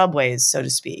subways, so to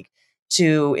speak,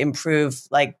 to improve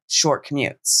like short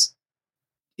commutes.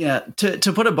 Yeah,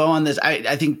 to put a bow on this,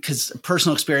 I think because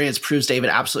personal experience proves David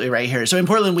absolutely right here. So in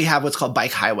Portland, we have what's called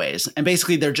bike highways. And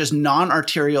basically, they're just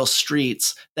non-arterial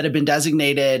streets that have been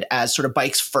designated as sort of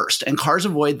bikes first. And cars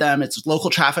avoid them. It's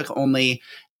local traffic only.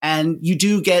 And you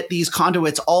do get these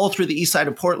conduits all through the east side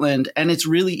of Portland. And it's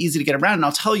really easy to get around. And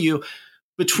I'll tell you,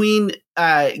 between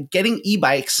getting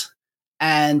e-bikes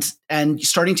and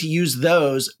starting to use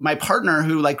those, my partner,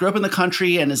 who like grew up in the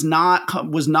country and was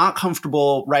not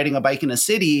comfortable riding a bike in a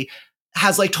city,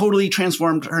 has like totally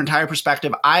transformed her entire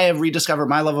perspective. I have rediscovered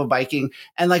my love of biking,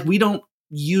 and like we don't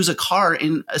use a car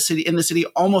in the city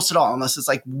almost at all, unless it's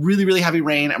like really, really heavy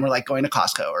rain and we're like going to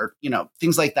Costco or,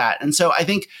 things like that. And so I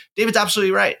think David's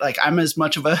absolutely right. Like I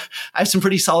have some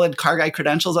pretty solid car guy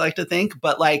credentials, I like to think,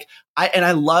 but like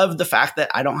I love the fact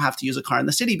that I don't have to use a car in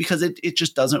the city, because it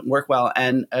just doesn't work well.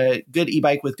 And a good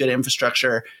e-bike with good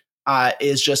infrastructure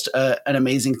is just an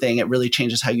amazing thing. It really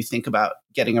changes how you think about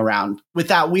getting around. With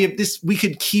that, we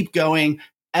could keep going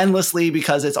endlessly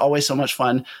because it's always so much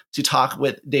fun to talk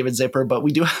with David Zipper, but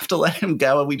we do have to let him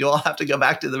go, and we do all have to go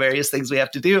back to the various things we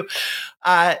have to do.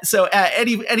 So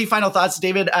any final thoughts,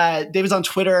 David? David's on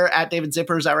Twitter at David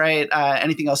Zipper. Is that right?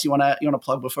 Anything else you want to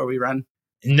plug before we run?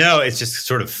 No, it's just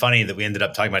sort of funny that we ended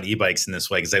up talking about e-bikes in this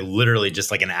way, because I literally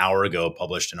just like an hour ago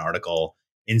published an article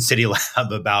in City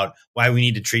Lab about why we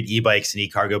need to treat e-bikes and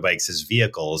e-cargo bikes as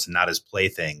vehicles and not as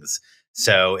playthings.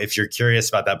 So if you're curious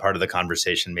about that part of the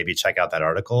conversation, maybe check out that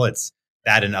article. It's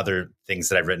that and other things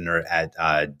that I've written are at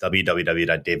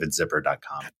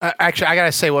www.davidzipper.com. Actually, I got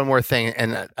to say one more thing.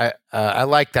 And I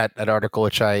like that article,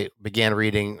 which I began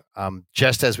reading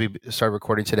just as we started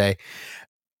recording today.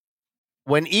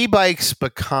 When e-bikes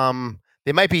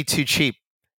they might be too cheap.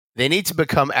 They need to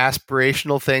become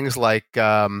aspirational things like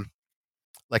the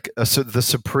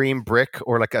Supreme brick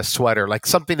or like a sweater, like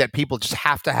something that people just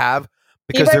have to have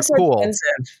because e-bikes they're cool.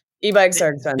 E-bikes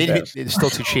are expensive. It's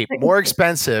still too cheap. More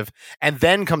expensive, and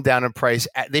then come down in price.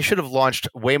 They should have launched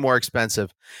way more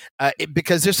expensive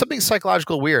because there's something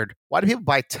psychological weird. Why do people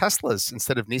buy Teslas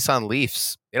instead of Nissan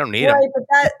Leafs? They don't need them.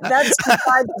 But that's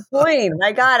beside the point.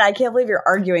 My God, I can't believe you're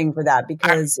arguing for that,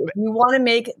 because if you want to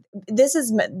make this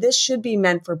should be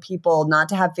meant for people not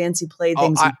to have fancy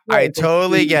playthings. I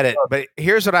totally get it. But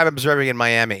here's what I'm observing in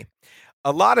Miami.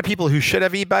 A lot of people who should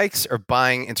have e-bikes are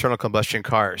buying internal combustion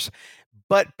cars.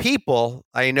 But people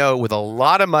I know with a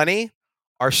lot of money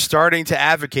are starting to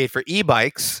advocate for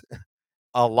e-bikes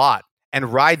a lot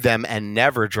and ride them and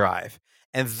never drive.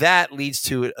 And that leads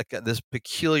to this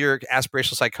peculiar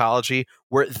aspirational psychology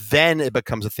where then it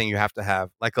becomes a thing you have to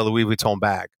have, like a Louis Vuitton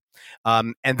bag.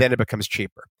 And then it becomes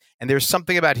cheaper. And there's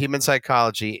something about human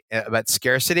psychology, about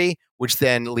scarcity, which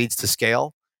then leads to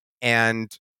scale.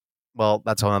 And, well,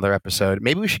 that's a whole other episode.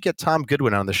 Maybe we should get Tom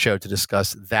Goodwin on the show to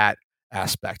discuss that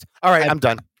aspect. All right, I'm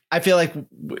done. I feel like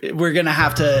we're going to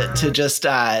have to just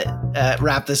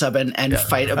wrap this up and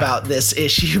fight about this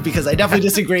issue, because I definitely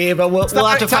disagree, but we'll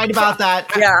have to fight about that.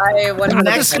 Yeah, I'm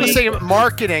just going to say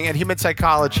marketing and human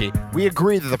psychology. We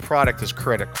agree that the product is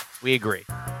critical. We agree.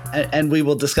 And we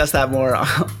will discuss that more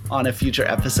on a future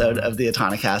episode of the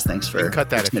Autonocast. Thanks for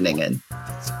tuning in.